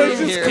can't- for I was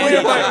being just here.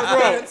 clearing my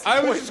Yeah. throat. I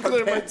was just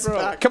clearing my Pants throat.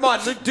 back. Come on,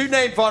 do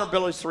name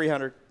vulnerabilities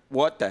 300.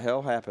 What the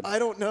hell happened? I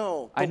don't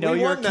know. I but know we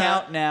your won that.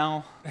 account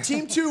now.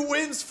 Team 2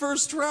 wins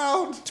first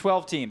round.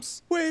 12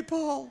 teams. Wait,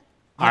 Paul.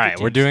 All right,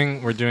 we're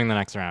doing the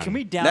next round. Can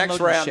we download Next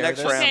and round, share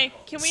next this? round. Okay,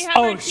 can we have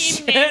Oh, our team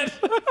shit. name?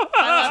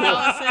 I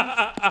love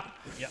Allison.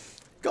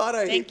 God, I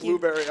hate Thank you.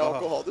 blueberry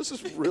alcohol. This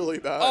is really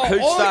bad. Who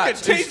All I can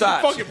starts? Who taste is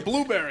starts? fucking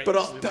blueberry. But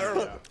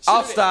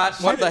I'll start.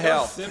 What the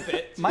hell? Sip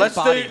it. My Let's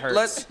body do.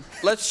 hurts.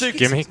 Let's do.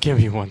 Give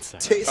me 1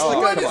 second. tastes Oh,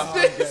 like come I, on. I'm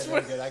good.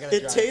 I gotta it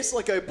drive. tastes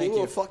like I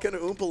blew a fucking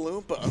Oompa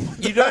Loompa.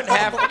 You don't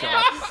have. Yeah. You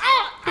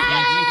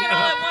gotta hear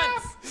all at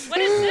once.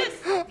 What is this?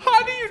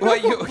 How do you know Well,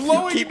 what you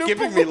blowing keep Oompa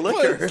giving me Loompa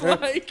liquor. is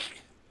like?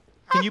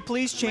 Can you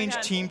please change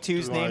God. Team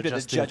 2's You wanna name to the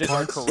adjust the judges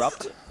are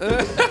corrupt?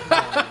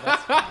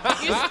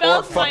 You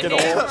spelled my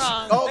name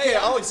wrong. Okay,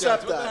 I'll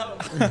accept that.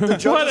 The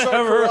judges are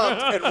Whatever.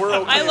 corrupt, and we're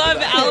okay. I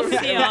love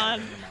with that.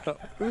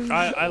 Alcyon.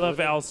 I love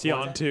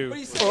Alcyon too.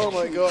 Oh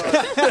my god.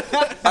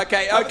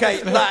 Okay.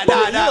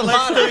 No.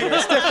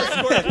 Let's do.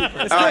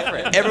 All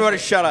right, everybody,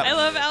 shut I up.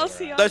 love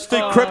Alcyon. Let's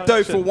do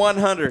crypto for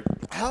 100.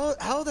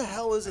 How the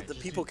hell is it that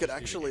people could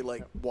actually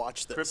like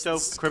watch this?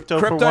 Crypto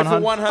for Crypto for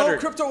 100. 100. Oh,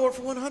 crypto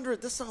for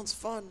 100. This sounds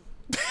fun.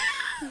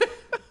 All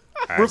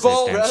right,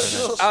 Revolt. say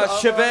stand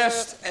for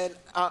Chavest. and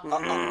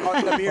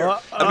Amir.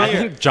 this. I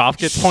think Joff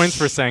gets points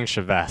for saying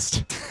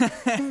Chavest.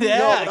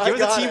 Yeah, I give it to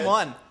got Team it.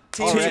 1.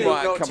 Team Alright. 2.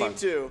 No, Come team on.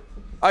 2.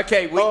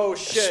 Okay, we Oh,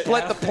 shit.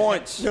 split the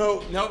points.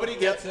 No. Nobody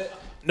gets it.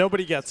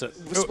 Nobody gets it.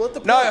 Split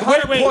the No, points.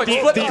 100 Wait, points. the,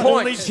 Split the the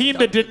only points. team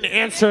that didn't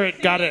answer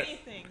it got it.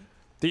 Anything.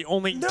 The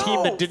only No,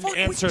 team that didn't fuck, we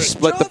answer it.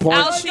 Split the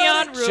points.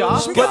 Alcyon rules.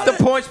 Josh, We Split got the it.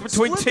 points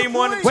between Split the Team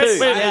 1 and points. 2.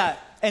 Wait. Yeah,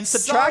 and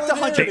subtract 100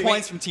 Solidarity.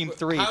 points from Team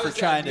 3 How for is that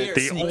trying to weird?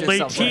 The sneak only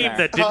yourself in team there.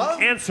 that didn't Huh?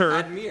 answer,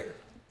 Admir.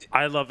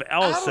 I love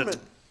Allison. Adelman.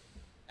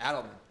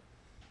 Adelman.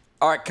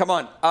 All right, come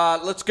on.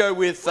 Let's go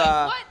with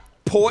What?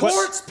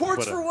 ports.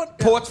 Ports for one.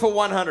 Ports for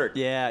 100.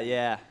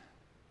 Yeah.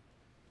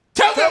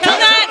 Tell them. Tell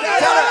that.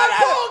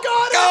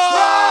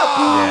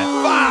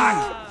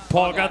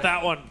 Paul got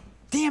that one.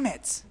 Damn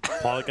it.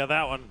 Paul got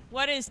that one.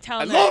 What is I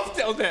Telnet? love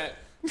Telnet.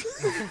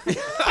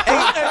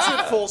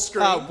 Exit full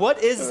screen.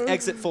 What is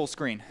exit full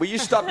screen? Will you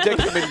stop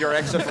dicking me your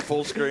exit for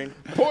full screen?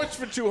 Points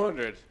for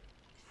 200.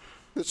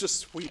 Let's just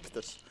sweep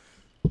this.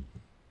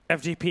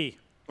 FGP.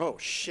 Oh,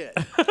 shit.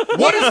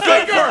 What is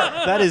finger?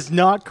 That is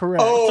not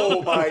correct.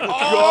 Oh, my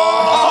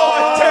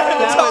God.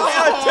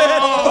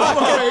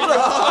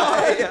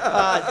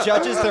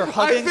 Judges, they're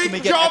hugging. Can we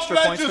get John extra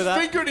men points for just that?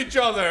 fingered each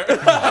other. All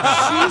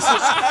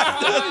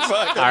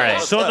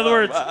right. So in other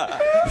words,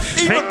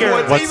 finger.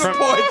 Even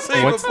points.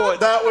 That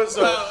was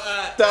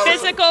that was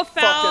Physical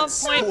foul,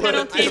 fucking point split.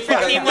 penalty for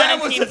team 1 That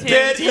and was team a 2.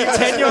 dead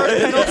 10-yard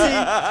penalty.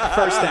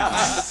 First down.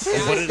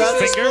 What is That's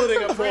finger?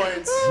 splitting of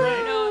points. No,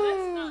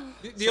 that's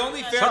not. The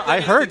only fair thing I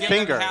is heard to give them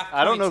finger. half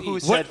I don't know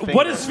points who each. said finger.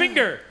 What is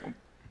finger?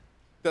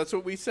 That's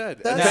what we said.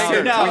 That's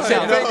Finger. No, We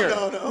said no. finger.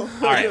 No.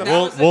 All right.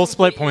 We'll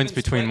split points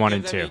between 1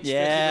 and 2.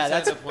 Yeah,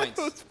 that's the points.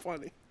 That's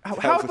funny. how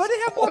about they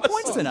have more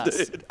points than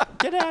us?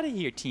 Get out of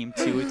here, Team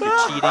 2, with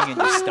your cheating and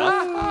your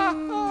stuff.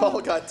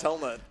 Paul got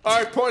Telnet. All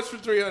right, points for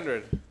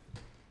 300.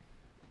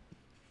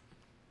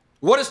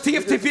 What is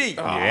TFTP?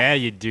 Yeah,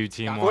 you do,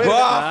 Team 1. Oh,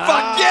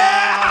 fuck yeah!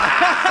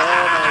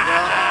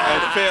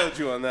 I failed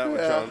you on that one,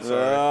 John.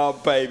 Sorry.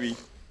 Oh, baby.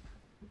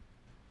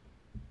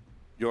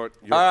 Your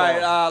All right,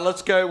 call.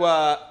 let's go.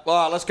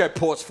 Let's go.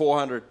 Ports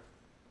 400.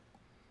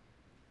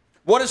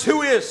 What is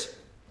who is?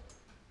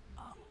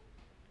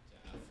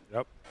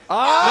 Yep.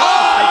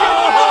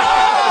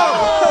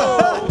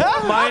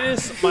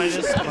 Minus.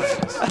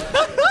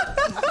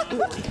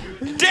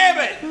 Damn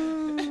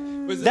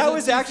it! That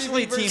was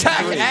actually Team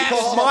Tack 3.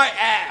 ass my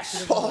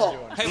ass.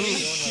 Hey, we need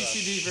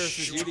TCD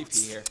versus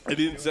UDP here. I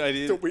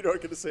didn't. We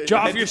aren't going to say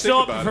Joff, had you're to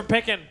still think up about for it.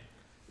 picking.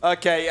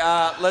 Okay,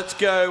 let's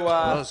go.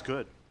 That was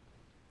good.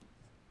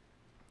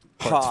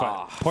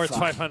 Ports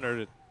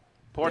 500.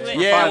 Port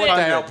Yeah, what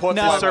the hell? 500. Port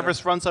Now 500.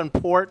 service runs on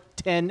port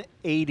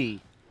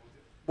 1080.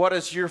 What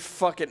is your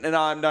fucking? No,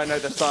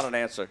 that's not an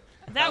answer.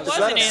 That was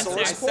that an a answer. source?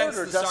 I sense Sport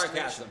or the destination?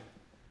 sarcasm.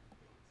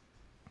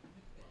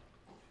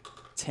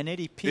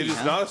 1080p. Uh-huh. It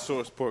is not a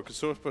source port because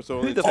source ports are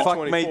only Who the fuck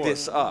 224. made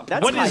this up?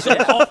 That's What my is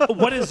dad.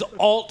 what is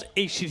alt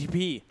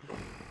HTTP?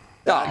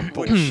 Oh,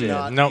 bullshit.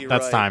 Not Nope, be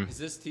that's right. time. Is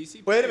this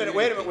TCP? Wait a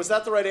minute. Was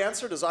that the right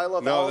answer? Does I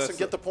Love No, Allison that's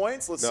get the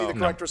points? Let's see No. the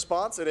correct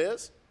response. It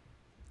is.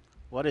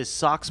 What is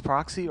Sox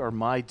proxy or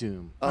My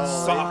Doom?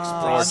 Socks,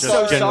 I'm bro.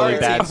 so generally sorry,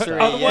 bad Team stuff. 3.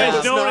 Otherwise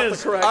That's known not the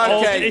as correct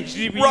alt Okay,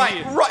 HTTP.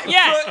 right.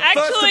 Yeah, First of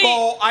actually-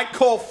 all, I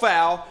call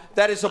foul.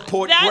 That is a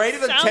port That greater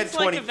than sounds like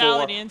a 1024.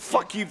 valid answer.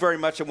 Fuck you very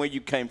much and where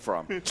you came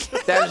from.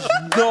 That is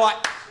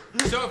not.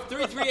 So if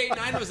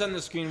 3389 was on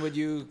the screen, would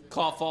you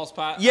call false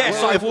pot?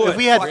 Yes, I If, would. if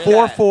we had Fuck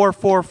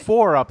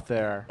 4444 up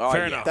there. Oh,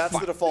 Fair yeah. enough. That's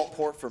the default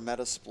port for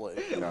Metasploit.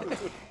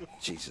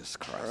 Jesus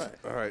Christ.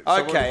 All right.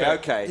 someone Okay, pick.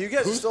 okay. You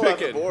guys Who's still have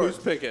picking? the board. Who's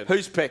picking?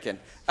 Who's picking?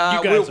 You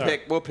We'll guys are.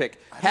 pick. We'll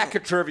pick. Hacker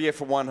trivia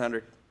for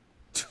 100.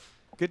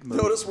 Good move.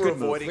 Notice we're Good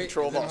move. avoiding Wait,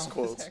 Trollbox is it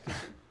quotes.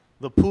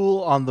 The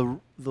pool on the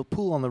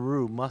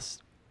roof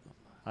must.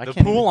 I The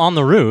can't pool on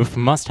the roof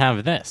must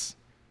have this.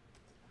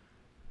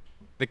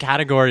 The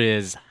category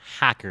is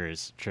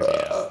hackers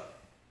trivia.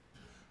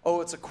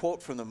 Oh, it's a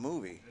quote from the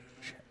movie.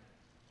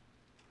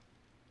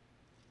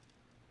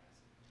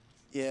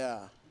 Yeah.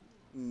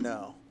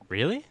 No.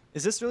 Really?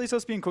 Is this really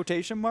supposed to be in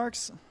quotation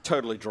marks?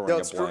 Totally drawing No, a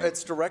it's, blank.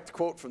 it's direct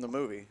quote from the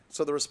movie.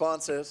 So the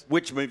response is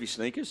Which movie?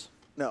 Sneakers?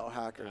 no,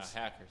 hackers.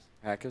 Hackers.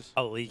 Hackers?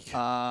 A leak.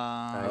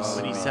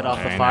 when he set off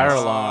the Very fire nice.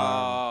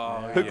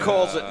 alarm. Who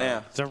calls it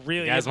now? It's a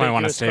really You guys might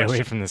want to ambiguous stay away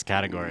question. from this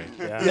category.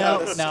 Yeah, No,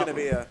 this is no. going to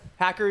be a.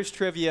 Hackers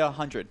Trivia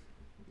 100.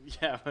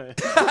 Yeah. We're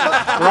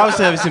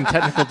obviously having some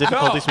technical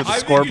difficulties with the I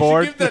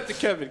scoreboard. think you should give that to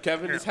Kevin.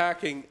 Kevin is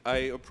hacking. I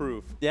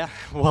approve. Yeah.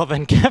 Well,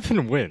 then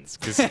Kevin wins.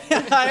 'Cause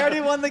I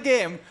already won the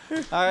game.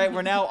 All right,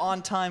 we're now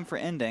on time for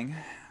ending.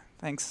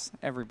 Thanks,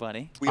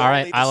 everybody. We All all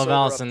right, need to I love sober up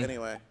Allison.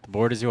 Anyway. the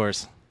board is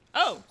yours.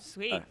 Oh,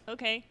 sweet.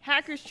 Okay.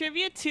 Hackers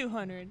Trivia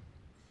 200.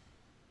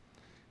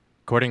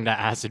 According to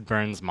Acid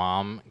Burn's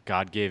mom,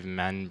 God gave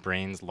men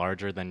brains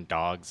larger than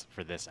dogs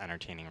for this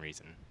entertaining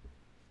reason.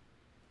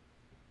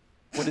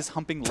 What is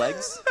humping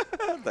legs?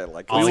 They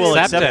like I'll We will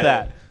accept accept it.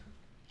 that.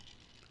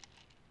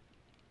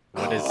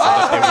 What is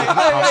that they wouldn't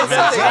pump men's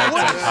legs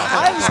on top of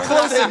I was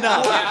close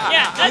enough.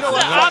 Yeah, that's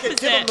the Fuck it,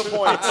 give him opposite. the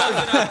points.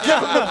 Give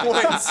him the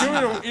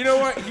points. You know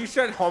what? He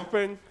said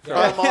humping.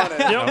 I'm on it.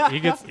 No, he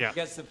gets, yeah.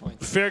 Gets the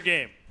points. Fair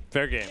game.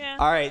 Fair game. Yeah.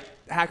 All right,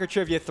 Hacker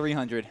Trivia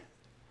 300.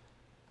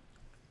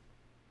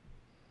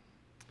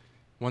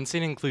 One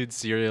scene includes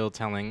Serial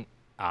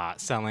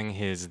selling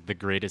his The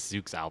Greatest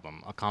Zooks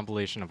album, a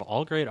compilation of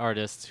all great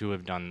artists who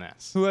have done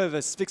this. Who have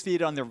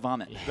asphyxiated on their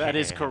vomit. That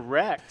is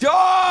correct.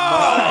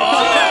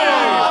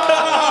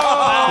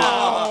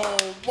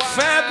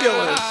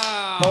 Fabulous.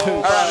 All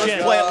right,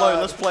 let's play it low.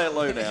 Let's play it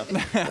low now.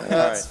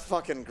 That's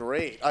fucking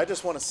great. I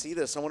just want to see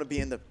this. I want to be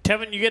in the.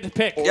 Kevin, you get to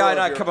pick. Yeah, I of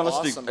know. your Come on, let's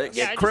do awesomeness.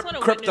 Yeah, I just crypto. wanna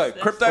Crypto, witness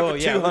this. crypto Oh, for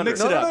yeah, 200. mix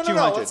it No, up. no, no, no.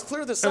 200. Let's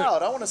clear this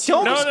out. I want to see.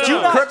 Don't, No, no, do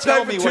no. not Crypto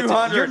tell for me what to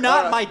 200. You're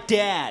not All my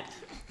dad.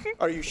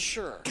 Are you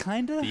sure?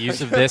 Kinda. The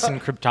use of this in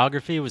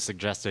cryptography was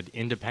suggested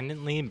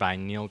independently by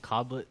Neil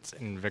Koblitz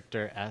and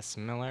Victor S.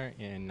 Miller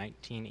in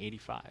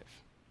 1985.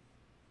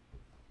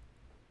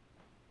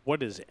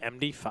 What is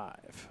MD5?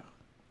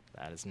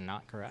 That is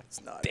not correct.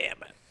 It's not. Damn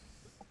it.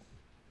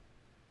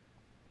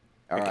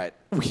 All right.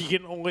 We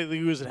can only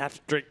lose and have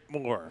to drink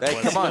more.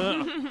 Hey, come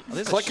on.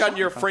 Click on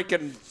your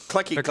freaking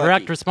clicky. The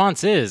correct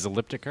response is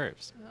elliptic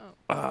curves.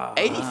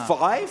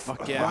 85.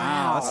 Fuck yeah.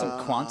 Wow, that's some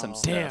quantum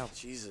stuff. Damn.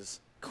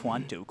 Jesus.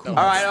 Quantum. All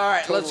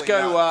right. Totally Let's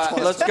go.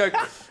 not. Let's go.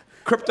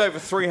 Crypto for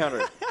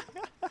 300.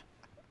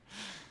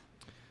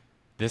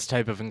 This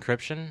type of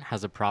encryption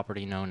has a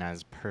property known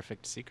as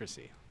perfect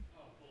secrecy.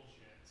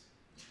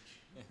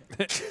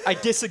 I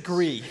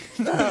disagree.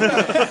 Are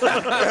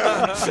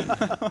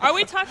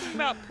we talking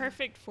about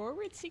perfect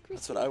forward secrecy?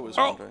 That's what I was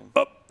wondering.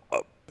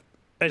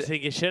 I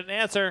think you shouldn't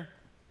answer.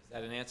 Is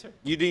that an answer?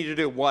 You need to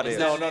do what Is is.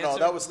 that No, an no, answer?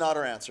 that was not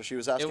her answer. She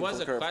was asking It was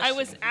for a clarification. I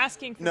was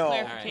asking for No.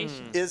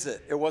 clarification. Is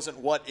it? It wasn't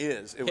what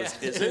is. It was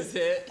is it?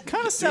 it?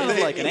 Kind of sounded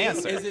like an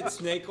answer. Is it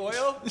snake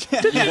oil?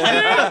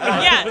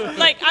 Yeah,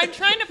 like I'm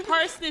trying to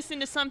parse this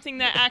into something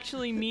that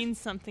actually means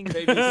something.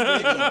 Baby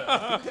snake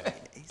oil.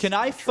 Can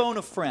I phone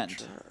a friend?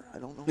 I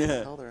don't know what the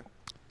hell they're.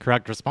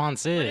 Correct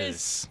response is-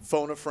 is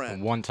Phone a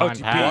friend. one-time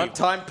OTP. pad.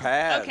 One-time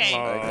pads. Okay,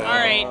 all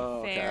right,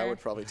 Okay, fair. I would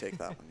probably take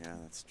that one. Yeah,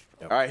 that's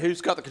true. All right.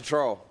 Who's got the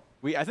control?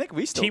 I think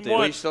we still Team do.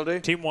 one. We still do?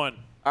 Team one.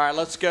 All right.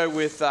 Let's go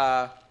with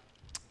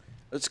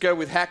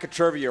hacker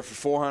trivia for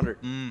 400.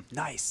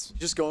 Nice.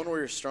 Just going where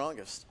you're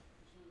strongest.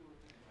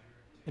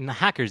 In the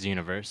hacker's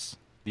universe,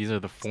 these are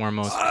the four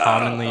most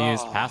commonly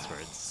used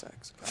passwords.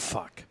 Sex.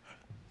 Fuck.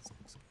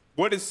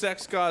 What is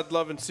sex, God,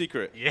 love, and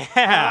secret? Yeah.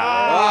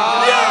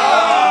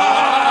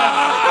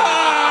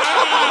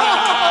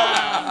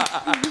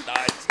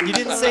 You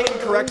didn't say it in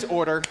correct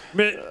order.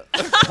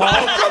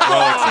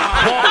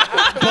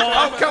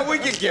 Oh, come, we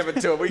can give it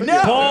to him. We can give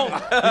it to him. Paul.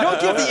 You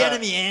don't give the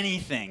enemy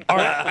anything. All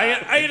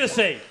right, I gotta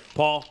say,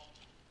 Paul,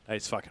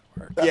 nice fucking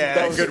work. Yeah,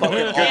 That was good fucking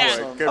one.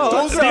 awesome. Good one.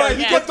 Those are my,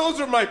 Yeah. but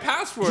those are my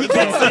passwords.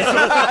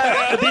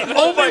 The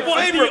only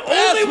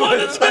one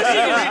that's missing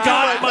is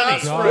God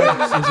money.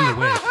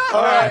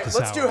 All right,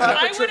 let's do I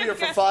hacker would've trivia for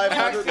guessed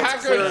 500.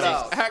 Let's clear it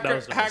out. That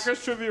was nice.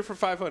 Hackers trivia for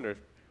 500.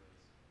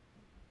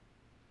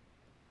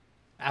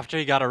 After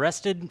he got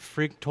arrested,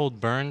 Freak told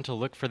Byrne to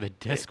look for the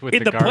disc with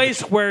In the the garbage.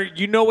 place where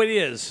you know it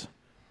is.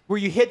 Where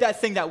you hit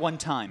that thing that one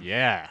time.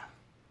 Yeah.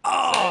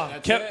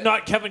 Not Kevin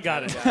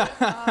got it.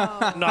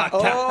 Not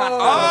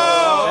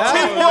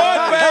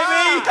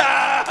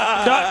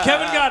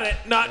Kevin got it.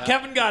 Not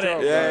Kevin got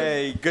it.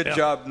 Yay, good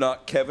job,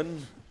 not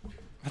Kevin.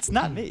 That's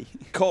not me.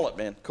 Call it,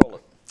 man. Call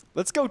it.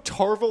 Let's go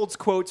Torvalds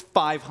quotes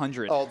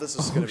 500. Oh, this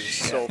is going to be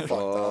so fucked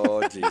up.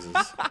 Oh,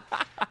 Jesus.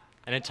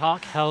 In a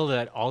talk held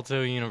at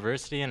Aalto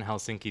University in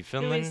Helsinki, It was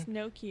Finland,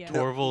 Nokia.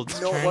 Torvalds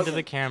No, it turned to wasn't.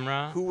 the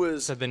camera, Who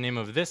was- said the name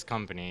of this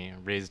company,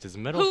 raised his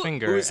middle Who-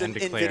 finger, Who is in and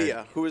declared,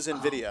 NVIDIA? Who is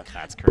NVIDIA?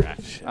 That's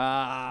correct.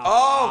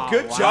 Oh,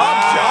 good job, John.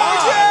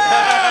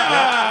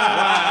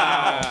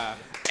 Yeah.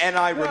 And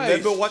I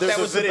remember what There's that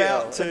a was video.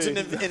 about. It's in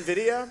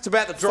NVIDIA? It's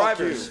about the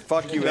drivers.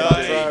 Fuck you,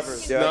 Nice.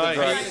 drivers. Yeah, the Nice.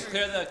 drivers.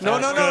 Clear the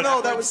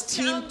No. That was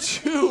Team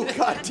 2.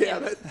 God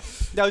damn it.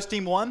 That was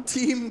team one?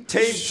 Team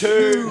Team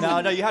 2. No,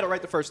 you had it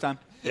right the first time.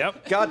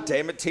 Yep. God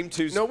damn it, Team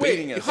 2's No,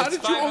 beating wait. us. How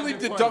did you only 500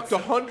 deduct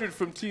points. 100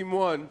 from Team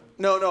 1?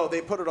 No, they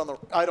put it on the.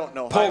 I don't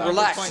know. Paul, I-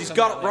 relax. points He's on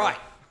got that it right.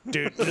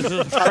 Dude, this is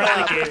a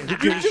friendly game. Who You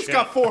gives a just shit?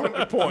 got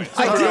 400 points.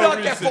 I did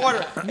not get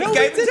 400. You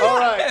gave it to All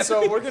him. right,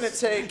 so we're gonna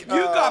take.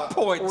 You got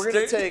points, We're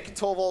gonna dude. take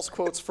Toval's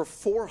quotes for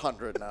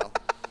 400 now.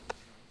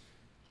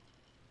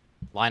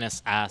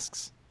 Linus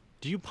asks,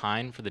 do you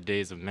pine for the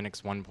days of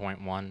Minix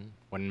 1.1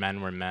 when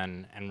men were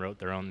men and wrote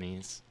their own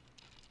these?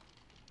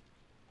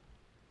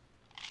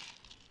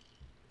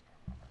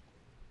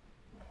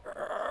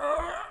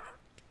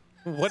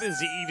 What is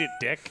he eat a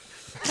dick?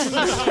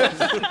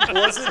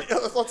 Was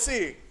it? Let's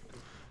see.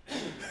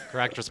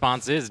 Correct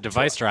response is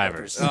device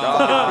drivers.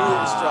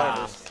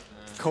 Drivers.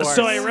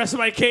 So I rest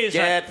my case.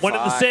 Get One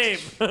and the same.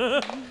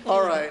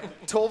 All right,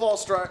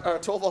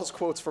 Toval's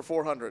quotes for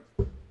 400.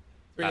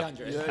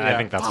 300. I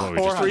think that's what we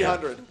just did.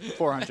 300.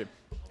 400.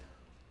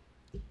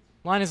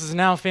 Linus'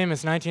 now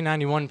famous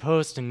 1991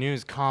 post in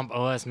News Comp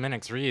OS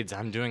Minix reads,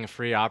 I'm doing a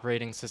free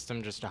operating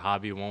system, just a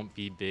hobby, won't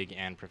be big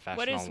and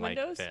professional is like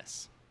Windows?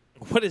 this.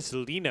 What is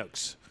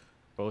Linux?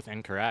 Both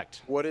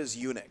incorrect. What is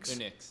Unix?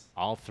 Unix.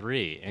 All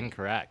three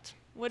incorrect.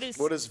 What is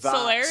VAX?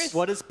 Solaris?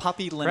 What is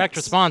Puppy Linux? Correct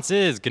response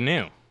is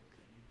GNU,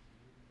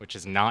 which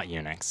is not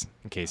Unix,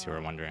 in case you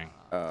were wondering.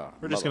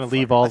 We're just going to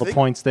leave all the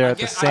points there at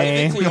the I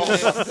same. think we all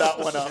fucked that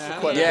one up.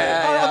 Quite a bit.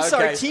 Yeah, I'm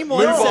sorry, okay. team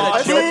one Move said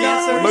on. a joke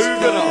answer.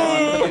 Moving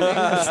on.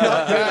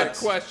 Bad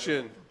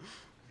question.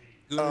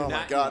 Oh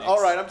my god. All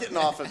right, I'm getting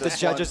off of this. The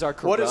judges one. are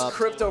What is corrupt.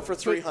 crypto for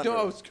 300?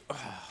 No, it's-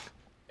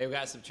 Hey, we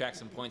got to subtract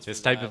some points. This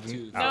for type the, of-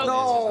 two- No.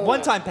 No.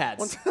 One-time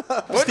pads.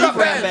 What's Steve up,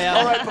 man? Rambale.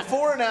 All right,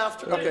 before and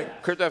after. Okay.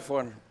 Crypto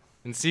 400.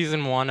 In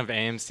season 1 of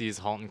AMC's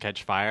 *Halt and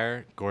Catch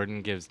Fire*,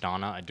 Gordon gives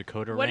Donna a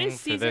decoder What ring is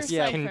for Caesar this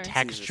cipher?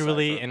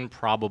 contextually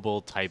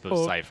improbable type of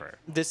cipher.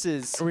 This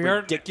is We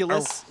heard-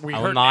 ridiculous. We I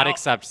will heard not Al-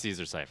 accept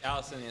Caesar cipher.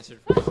 Allison answered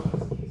first.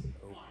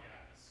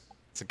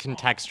 It's a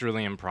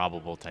contextually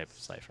improbable type of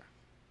cipher.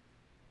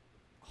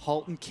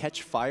 *Halt and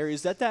Catch Fire*.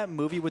 Is that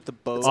movie with the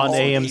bow? On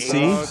AMC?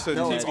 No, it's a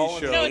No, it's TV all-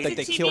 show. No, it's Like a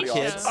they TV kill show.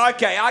 kids.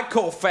 Okay, I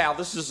call foul.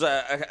 This is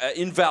an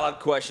invalid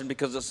question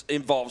because it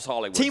involves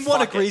Hollywood. Team 1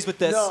 Fuck agrees it. with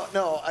this.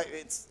 No, I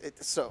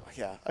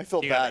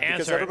feel You gotta bad because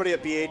answer. everybody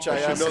at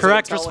BHIS is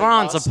Correct telling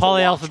response, a us to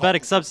watch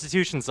polyalphabetic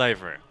substitution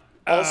cipher.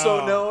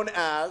 also known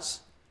as.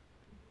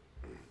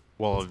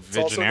 Well, a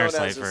also known Vigenère as a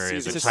cipher is Caesar a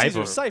It's a type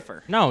Caesar of...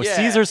 cipher. No, Yeah.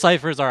 Caesar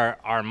ciphers are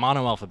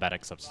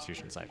monoalphabetic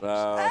substitution ciphers.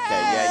 Okay,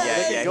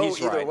 yeah, can go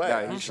he's either right. way.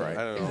 No, he's right.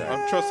 I don't know.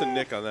 I'm trusting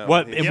Nick on that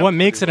What one. He's what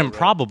makes it pretty well read.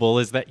 improbable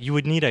is that you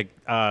would need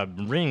a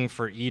ring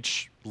for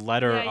each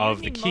letter Yeah, you of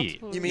would the need key.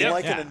 multiple. You mean Yep.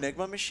 like Yeah. an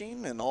Enigma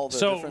machine and all the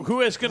So different... who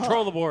has control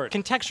of the board?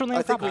 Contextually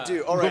I think we improper.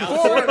 do. All right.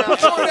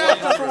 Before and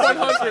after for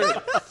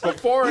 100.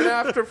 Before and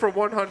after for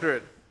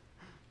 100.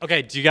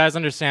 Okay, do you guys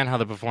understand how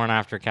the before and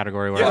after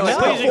category works? Yeah, No.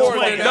 Please before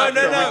explain. and No, after,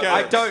 no, we no, get I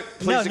it. don't.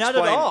 Please No, explain. not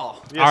at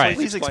all. Yeah, All so right.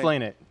 please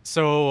explain it.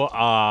 So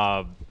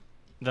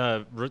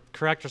the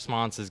correct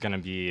response is going to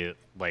be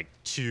like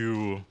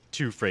two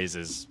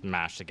phrases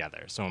mashed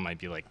together. So it might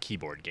be like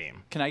keyboard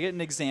game. Can I get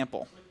an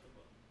example?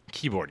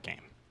 Keyboard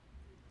game.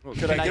 Could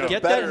Can I I get a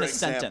get that better in a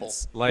example?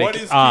 sentence? Like What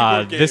is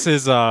keyboard game?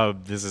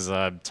 this is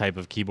a type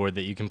of keyboard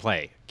that you can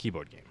play.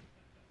 Keyboard game.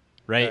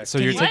 Right? So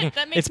you're What? taking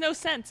That makes it's no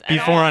sense at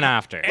before all. and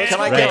after. Can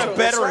I right? get a better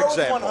Let's start with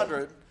example?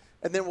 100,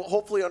 and then we'll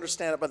hopefully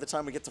understand it by the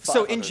time we get to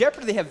 500. So in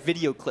Jeopardy, they have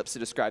video clips to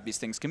describe these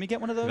things. Can we get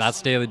one of those?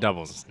 That's Daily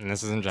Doubles, and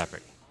this is in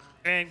Jeopardy.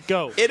 And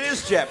go. It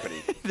is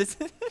Jeopardy.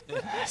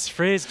 This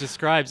phrase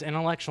describes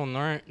intellectual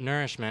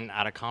nourishment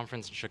at a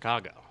conference in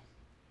Chicago.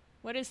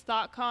 What is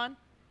ThoughtCon?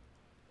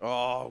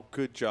 Oh,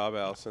 good job,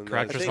 Allison.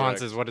 Correct That is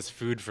response correct. is what is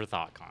food for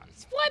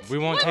ThoughtCon? What? We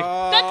won't What? take.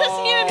 That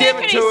doesn't even Give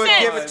make it any to her.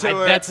 sense. Give it to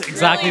her. That's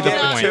exactly Really the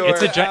not. point. Give it It's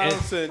to a her. ju-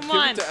 Allison, Come give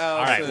on. it to All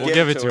right, Allison. we'll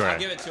give it to her.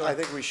 Give it to I her.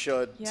 think we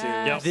should Yeah. too.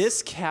 Yep.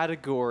 This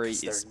category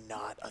They're is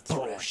not a threat.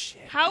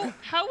 bullshit. How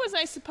was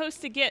I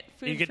supposed to get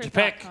food You get for to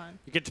pick. ThoughtCon?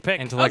 You get to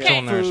pick. Intellectual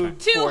Okay. nourishment.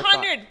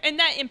 200 in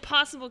that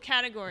impossible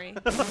category.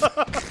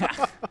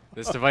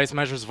 This device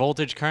measures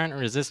voltage, current,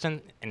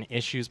 resistance, and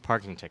issues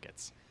parking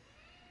tickets.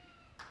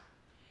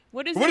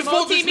 What is What a is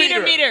voltage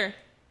multimeter meter?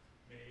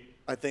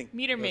 I think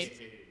meter made?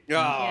 Oh,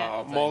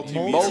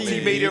 multimeter.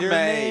 Multimeter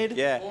made. made.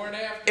 Yeah.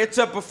 It's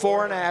a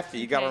before and after.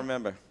 You got to Okay.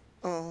 remember.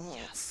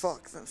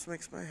 fuck. This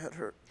makes my head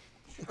hurt.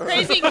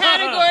 Crazy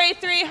category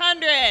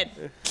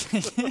 300.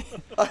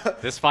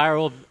 This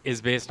firewall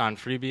is based on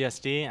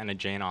FreeBSD and a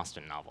Jane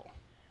Austen novel.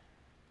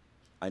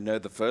 I know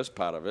the first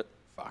part of it.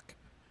 Fuck.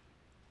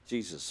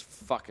 Jesus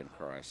fucking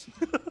Christ.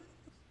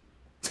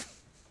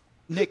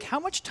 Nick, how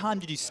much time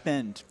did you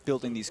spend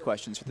building these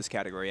questions for this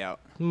category out?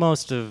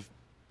 Most of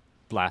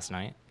last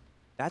night.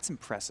 That's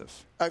impressive.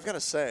 I've got to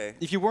say.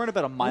 If you weren't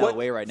about a mile What-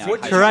 away right now,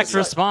 what how'd did you Correct decide?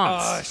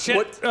 response. Shit.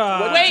 What did you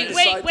Wait, decide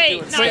wait, to do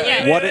wait. instead? Not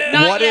yet. What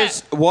Not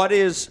yet. what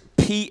is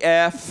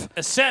PF?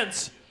 A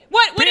sense.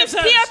 What is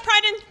PF PF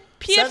Pride and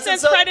PF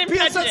Sense Pride and PF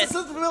Sense and Prejudice?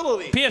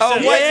 Sensibility. PF Oh,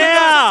 says- wait.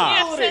 Yeah.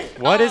 PF Sense-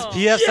 What is oh.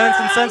 PF Sense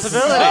and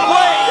Sensibility? Wait.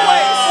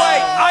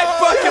 I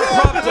fucking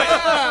prompted.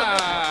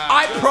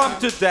 I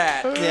prompted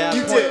that. Yeah,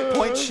 You point, did.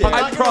 point share. I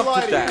not gonna lie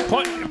prompted to you.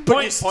 that.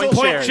 Point still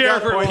share share.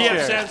 for Point PF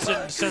share. Sense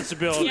and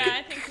Sensibility. Yeah,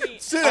 I think we.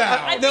 Sit down.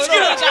 I think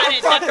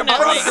we got it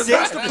definitely.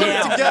 Six to put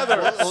it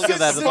together. We'll give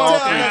that Sit to all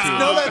down. three That's- teams.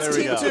 No, that's There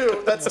we team go.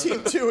 two. That's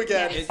team two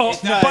again. Oh,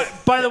 It does. but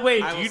by the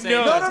way, I do will you say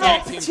know? no, No,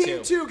 Yeah, team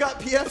team two got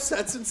PF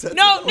Sense and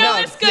Sensibility. No,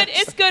 it's good.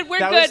 It's good. We're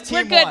That was good.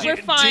 We're team good. one. We're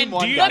Team fine.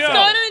 one got Let's that.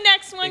 go to the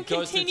next one. It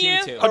goes to Continue.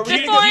 team two. Oh, do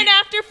you- Before do and you-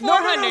 after No, no,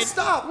 400. no,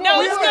 stop. No,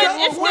 We it's haven't good.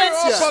 got It's no words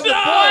good.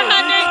 yet.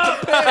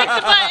 400. Click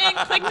the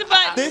button. Click the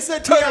button. They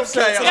said PF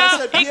Sense. and I No,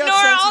 said PF ignore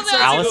Sense all and the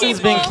other Allison's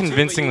being people.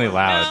 convincingly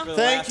loud. No.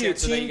 Thank you.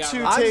 Team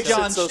two I'm takes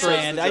John it. So says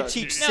Strand. the I judge.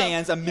 teach No.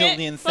 Sans a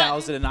million Hit button.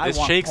 thousand, and I This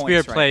want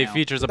Shakespeare points play right now.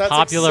 features a That's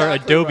popular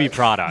exactly Adobe right.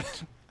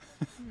 product.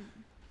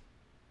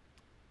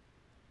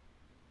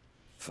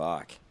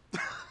 Fuck.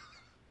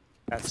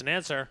 That's an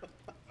answer.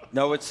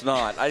 No, it's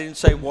not. I didn't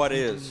say what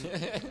is.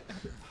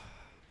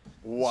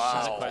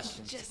 Wow.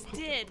 Just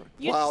did.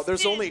 You Wow. just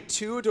There's did. only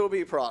two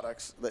Adobe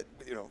products that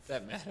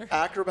That matter.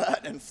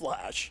 Acrobat and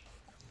Flash.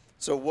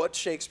 So what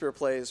Shakespeare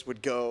plays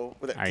would go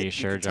with it? Are you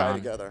sure, could tie John?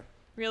 together.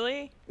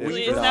 Really? Is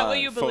Really? it Is that what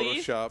you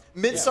believe? Photoshop.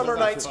 Midsummer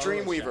Night's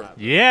Dreamweaver.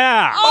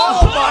 Yeah.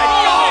 Oh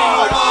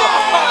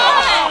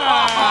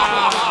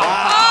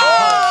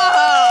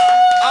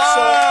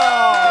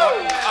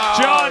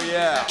John.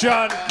 yeah.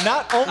 John.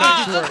 Not only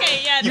Oh, did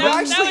okay, yeah. you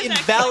that actually was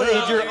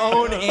invalidated your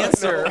own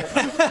answer.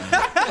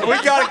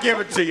 We gotta give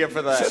it to you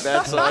for that.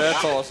 That's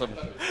awesome.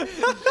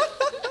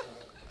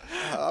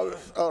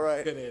 All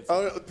right.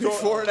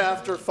 Before and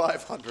after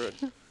 500.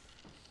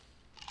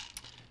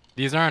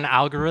 These are an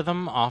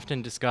algorithm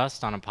often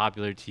discussed on a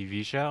popular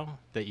TV show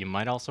that you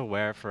might also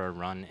wear for a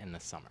run in the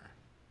summer.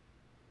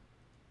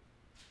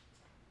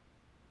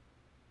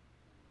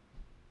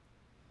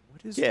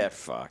 What is Yeah,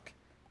 fuck.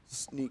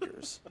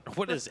 Sneakers.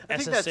 What is I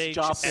think that's SSH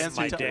Job's and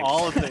answer my to dick?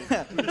 all of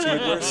them. You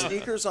wear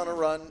sneakers on a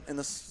run in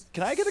the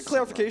Can I get a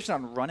clarification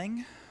on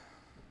running?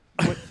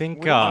 I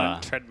think,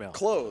 On treadmill.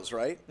 clothes,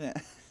 right? Yeah.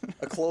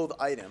 A clothes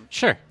item.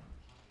 sure.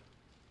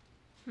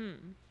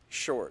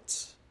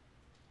 Shorts.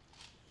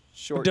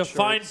 Short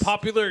Define shorts.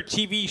 popular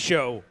TV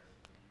show.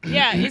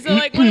 Yeah, is it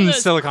like one of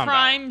those Silicon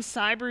crime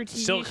cyber TV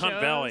Silicon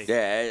shows? Valley.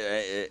 Yeah,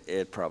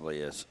 it probably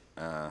is.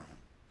 God.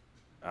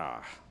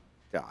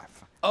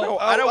 Oh,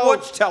 I don't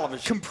watch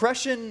television.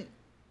 Compression.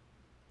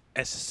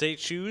 SSH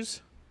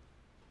shoes.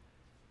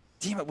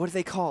 Damn it, what are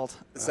they called?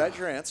 Is that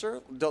your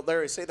answer? Don't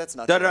Larry say that's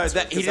not No, your no, answer.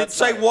 he 'cause didn't that's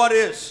say not it. what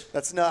is.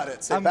 That's not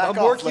it. Say I'm back off,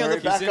 working on Larry.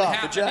 the- Back He's in off.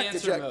 half Eject, answer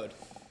eject. mode.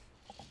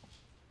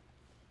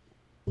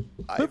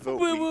 I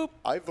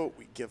vote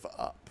we give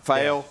up.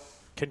 Fail.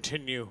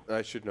 Continue.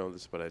 I should know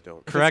this, but I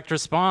don't. Correct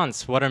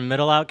response. What are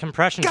middle-out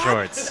compression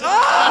shorts? So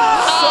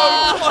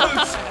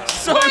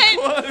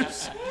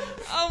close.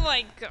 Oh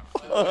my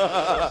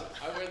god.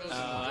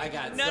 I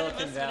got None of Silicon us would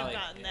have Valley.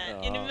 gotten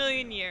that in a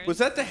million years. Was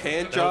that the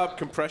hand job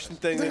compression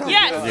thing? That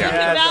Yes, did? Silicon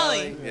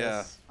Valley.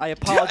 Yeah. I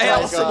apologize.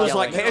 Allison was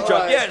like, hand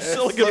job. Yeah, Let's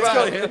Silicon go.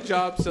 Valley. Hand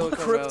job, Silicon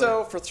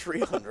Crypto for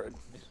 300.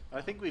 I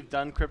think we've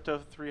done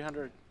crypto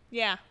 300.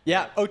 Yeah.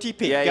 Yeah,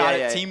 OTP. Yeah, Got yeah, it.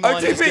 yeah. Team 1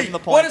 is OTP. given the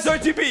point. What is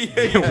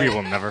OTP? We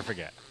will never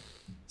forget.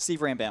 Steve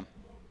Rambam.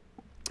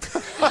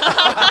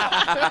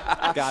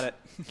 Got it.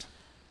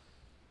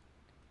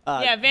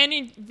 Yeah,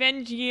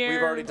 Vengier.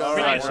 We've already done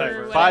Venture, that.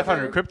 whatever.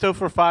 500. Crypto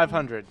for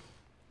 500.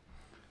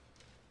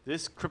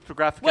 This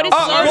cryptographic What is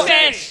algorithm-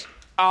 blowfish?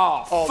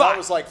 Oh, that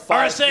was like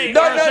 5. RSA.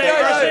 No, no, RSA.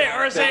 no,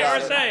 no. RSA.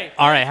 RSA.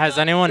 All right, has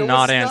anyone It was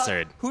not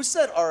answered? Who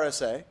said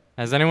RSA?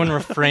 Has anyone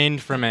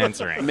refrained from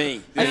answering?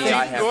 Me. I think-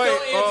 I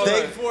have.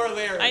 They- Before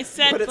Larry. I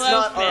said But it's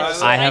not blowfish.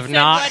 RSA. I have said,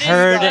 not what is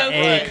heard a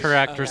blowfish?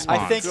 correct I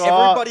response. think Oh,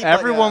 everybody but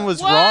everyone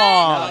was What?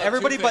 wrong.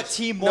 everybody Two but fish.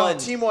 Team No, 1.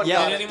 Team 1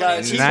 Yeah. got it,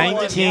 guys. Team 1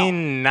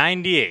 didn't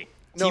 1998.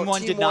 No, Team 1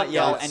 Team did not 1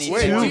 yell got it. any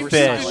Wait, Two Team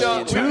fish.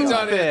 two Two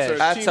got it. fish.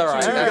 That's all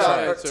right. Team That's got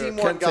all it. right. Team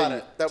 1 got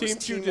it. That was Team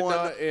 2 Team did 1.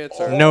 not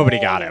answer. Nobody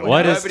got it.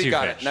 What is Nobody two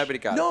got fish? it. Nobody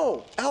got it.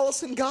 No,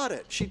 Allison got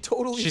it. She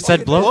totally. She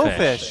said fucking-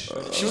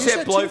 blowfish. She You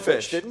said two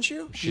blowfish. didn't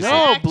you? She No, said,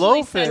 I actually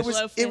blowfish.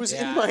 said It was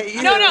in my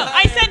ear. No,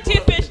 I said two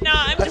fish. No,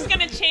 I'm just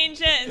gonna change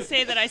it and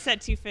say that I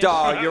said two fish.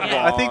 Dog, you're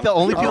Yeah. wrong. I think the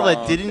only people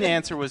that didn't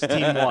answer was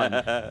Team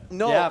 1.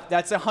 No. Yeah,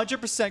 that's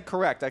 100%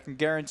 correct. I can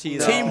guarantee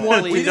that. Team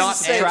 1 We did didn't not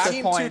say answer.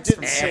 Team 2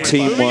 didn't say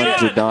Team it. 1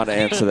 did not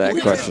answer that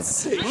We question. didn't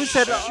say Who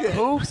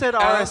said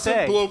Allison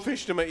RSA?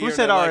 blowfish to my ear. Who and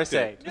said I liked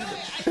RSA?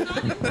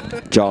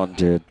 it. John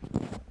did.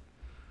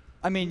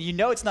 I mean, you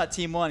know it's not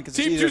Team 1 because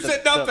Team 2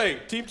 said nothing.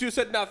 Team 2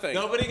 said nothing.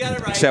 Nobody got it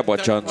right. Except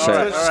what John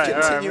said. Just All right.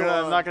 continue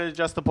I'm on. not going to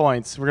adjust the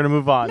points. We're going to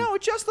move on. No,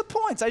 just the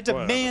points. I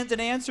demand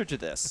an answer to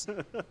this.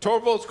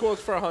 Torvalds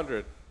quotes for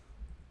 100.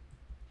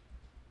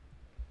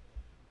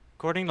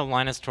 according to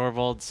Linus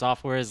Torvald,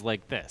 software is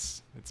like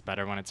this. It's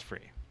better when it's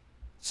free.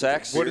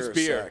 Sex? What is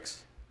beer?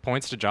 Sex.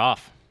 Points to Joff.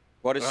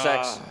 What is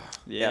sex?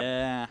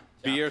 Yeah.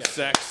 Beer,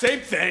 sex, same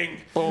thing.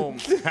 Boom.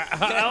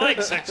 I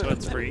like sex when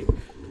it's free.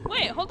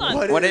 Wait, hold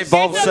on. When it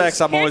involves Here's a-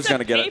 sex, I'm always here's a going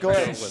to get it. paper. Go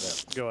ahead.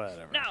 Go ahead.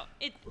 Everett. No,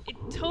 it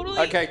totally.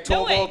 Okay,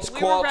 no, wait, Torvalds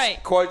we were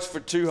right. quotes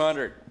for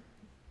 200.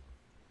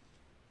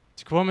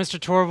 To quote Mr.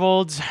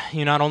 Torvalds,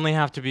 you not only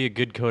have to be a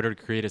good coder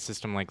to create a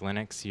system like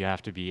Linux, you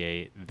have to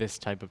be this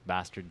type of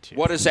bastard too.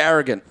 What is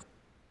arrogant?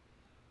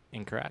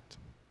 Incorrect.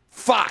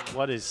 Fuck!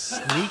 What is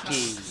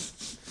sneaky?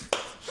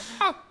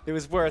 It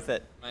was worth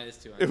it. Minus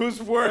 200. It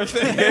was worth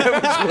it. We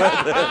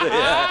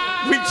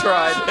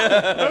tried.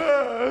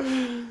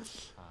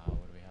 What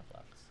do we have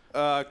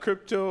left?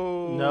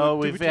 Crypto. No, did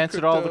we we've do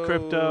answered all the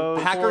crypto.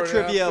 before Hacker and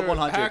trivia after?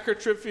 100. Hacker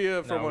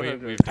trivia for No,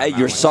 100. we've done Hey, that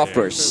your one,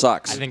 software too.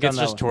 sucks. I think done it's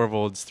that just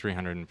Torvalds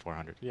 300 and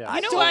 400. Yeah. I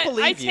You know don't what?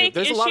 believe I you. take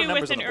There's a lot of issue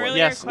numbers with on an the board. earlier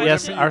Yes, question.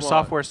 yes, you our want.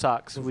 software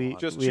sucks. We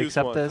Just we choose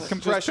accept one. this.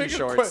 Compression Pick a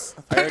shorts.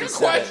 Pick a Focus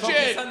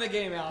question. on the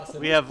game,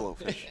 Allison. We have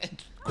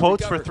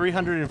quotes for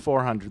 300 and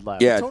 400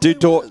 left. Yeah, Totally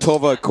do was.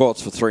 Torvo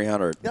quotes for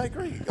 300. Yeah, I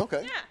agree.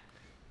 Okay. Yeah.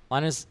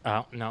 Linus,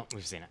 oh, no,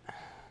 we've seen it.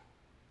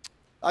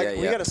 Yeah,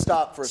 We yeah. got to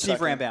stop for a Steve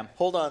second. Rambam.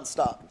 Hold on,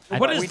 stop.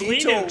 What we is need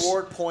to Linux?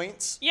 award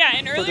points. Yeah,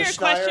 an For the earlier Schneier,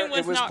 question was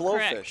it was not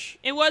correct. blowfish.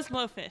 It was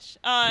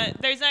blowfish.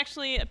 There's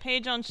actually a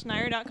page on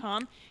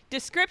Schneier.com.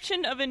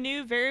 Description of a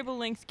new variable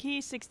length key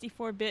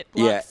 64-bit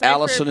block Yeah, cipher,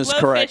 Allison is blowfish,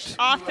 correct.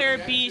 Author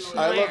B.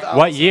 I love Schneier. Allison's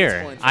What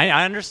year? points.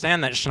 I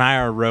understand that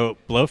Schneier wrote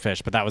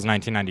Blowfish, but that was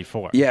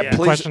 1994. Yeah, The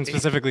please- question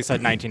specifically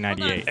said Hold on,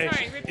 1998.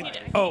 sorry, repeat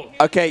it. Oh,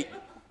 Okay,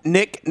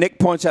 Nick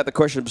points out the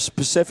question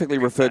specifically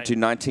referred to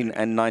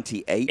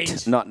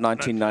 1998, not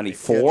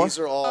 1994. Yeah, these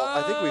are all.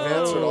 I think we've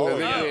answered all I of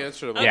think them. we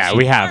answered them. Yeah,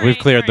 we have. We've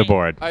cleared the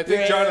board. I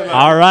think John and I.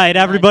 All right,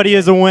 everybody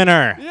is a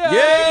winner. Yeah!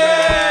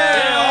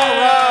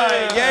 All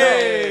right!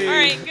 Yay! All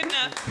right, good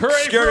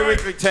enough. Scary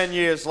Weekly 10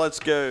 years. Let's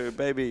go,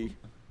 baby.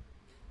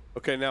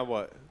 Okay, now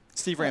what?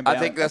 Steve Rambam. I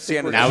think that's the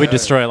end of Now the we show.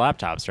 destroy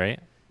laptops, right?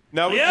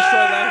 Now we destroy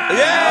that.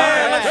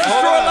 Yeah! Let's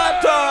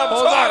destroy laptops!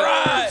 Hold on. All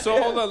right!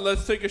 So hold on.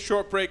 Let's take a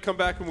short break. Come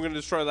back and we're going to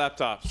destroy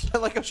laptops. I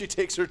like how she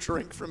takes her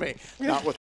drink from me. Not with.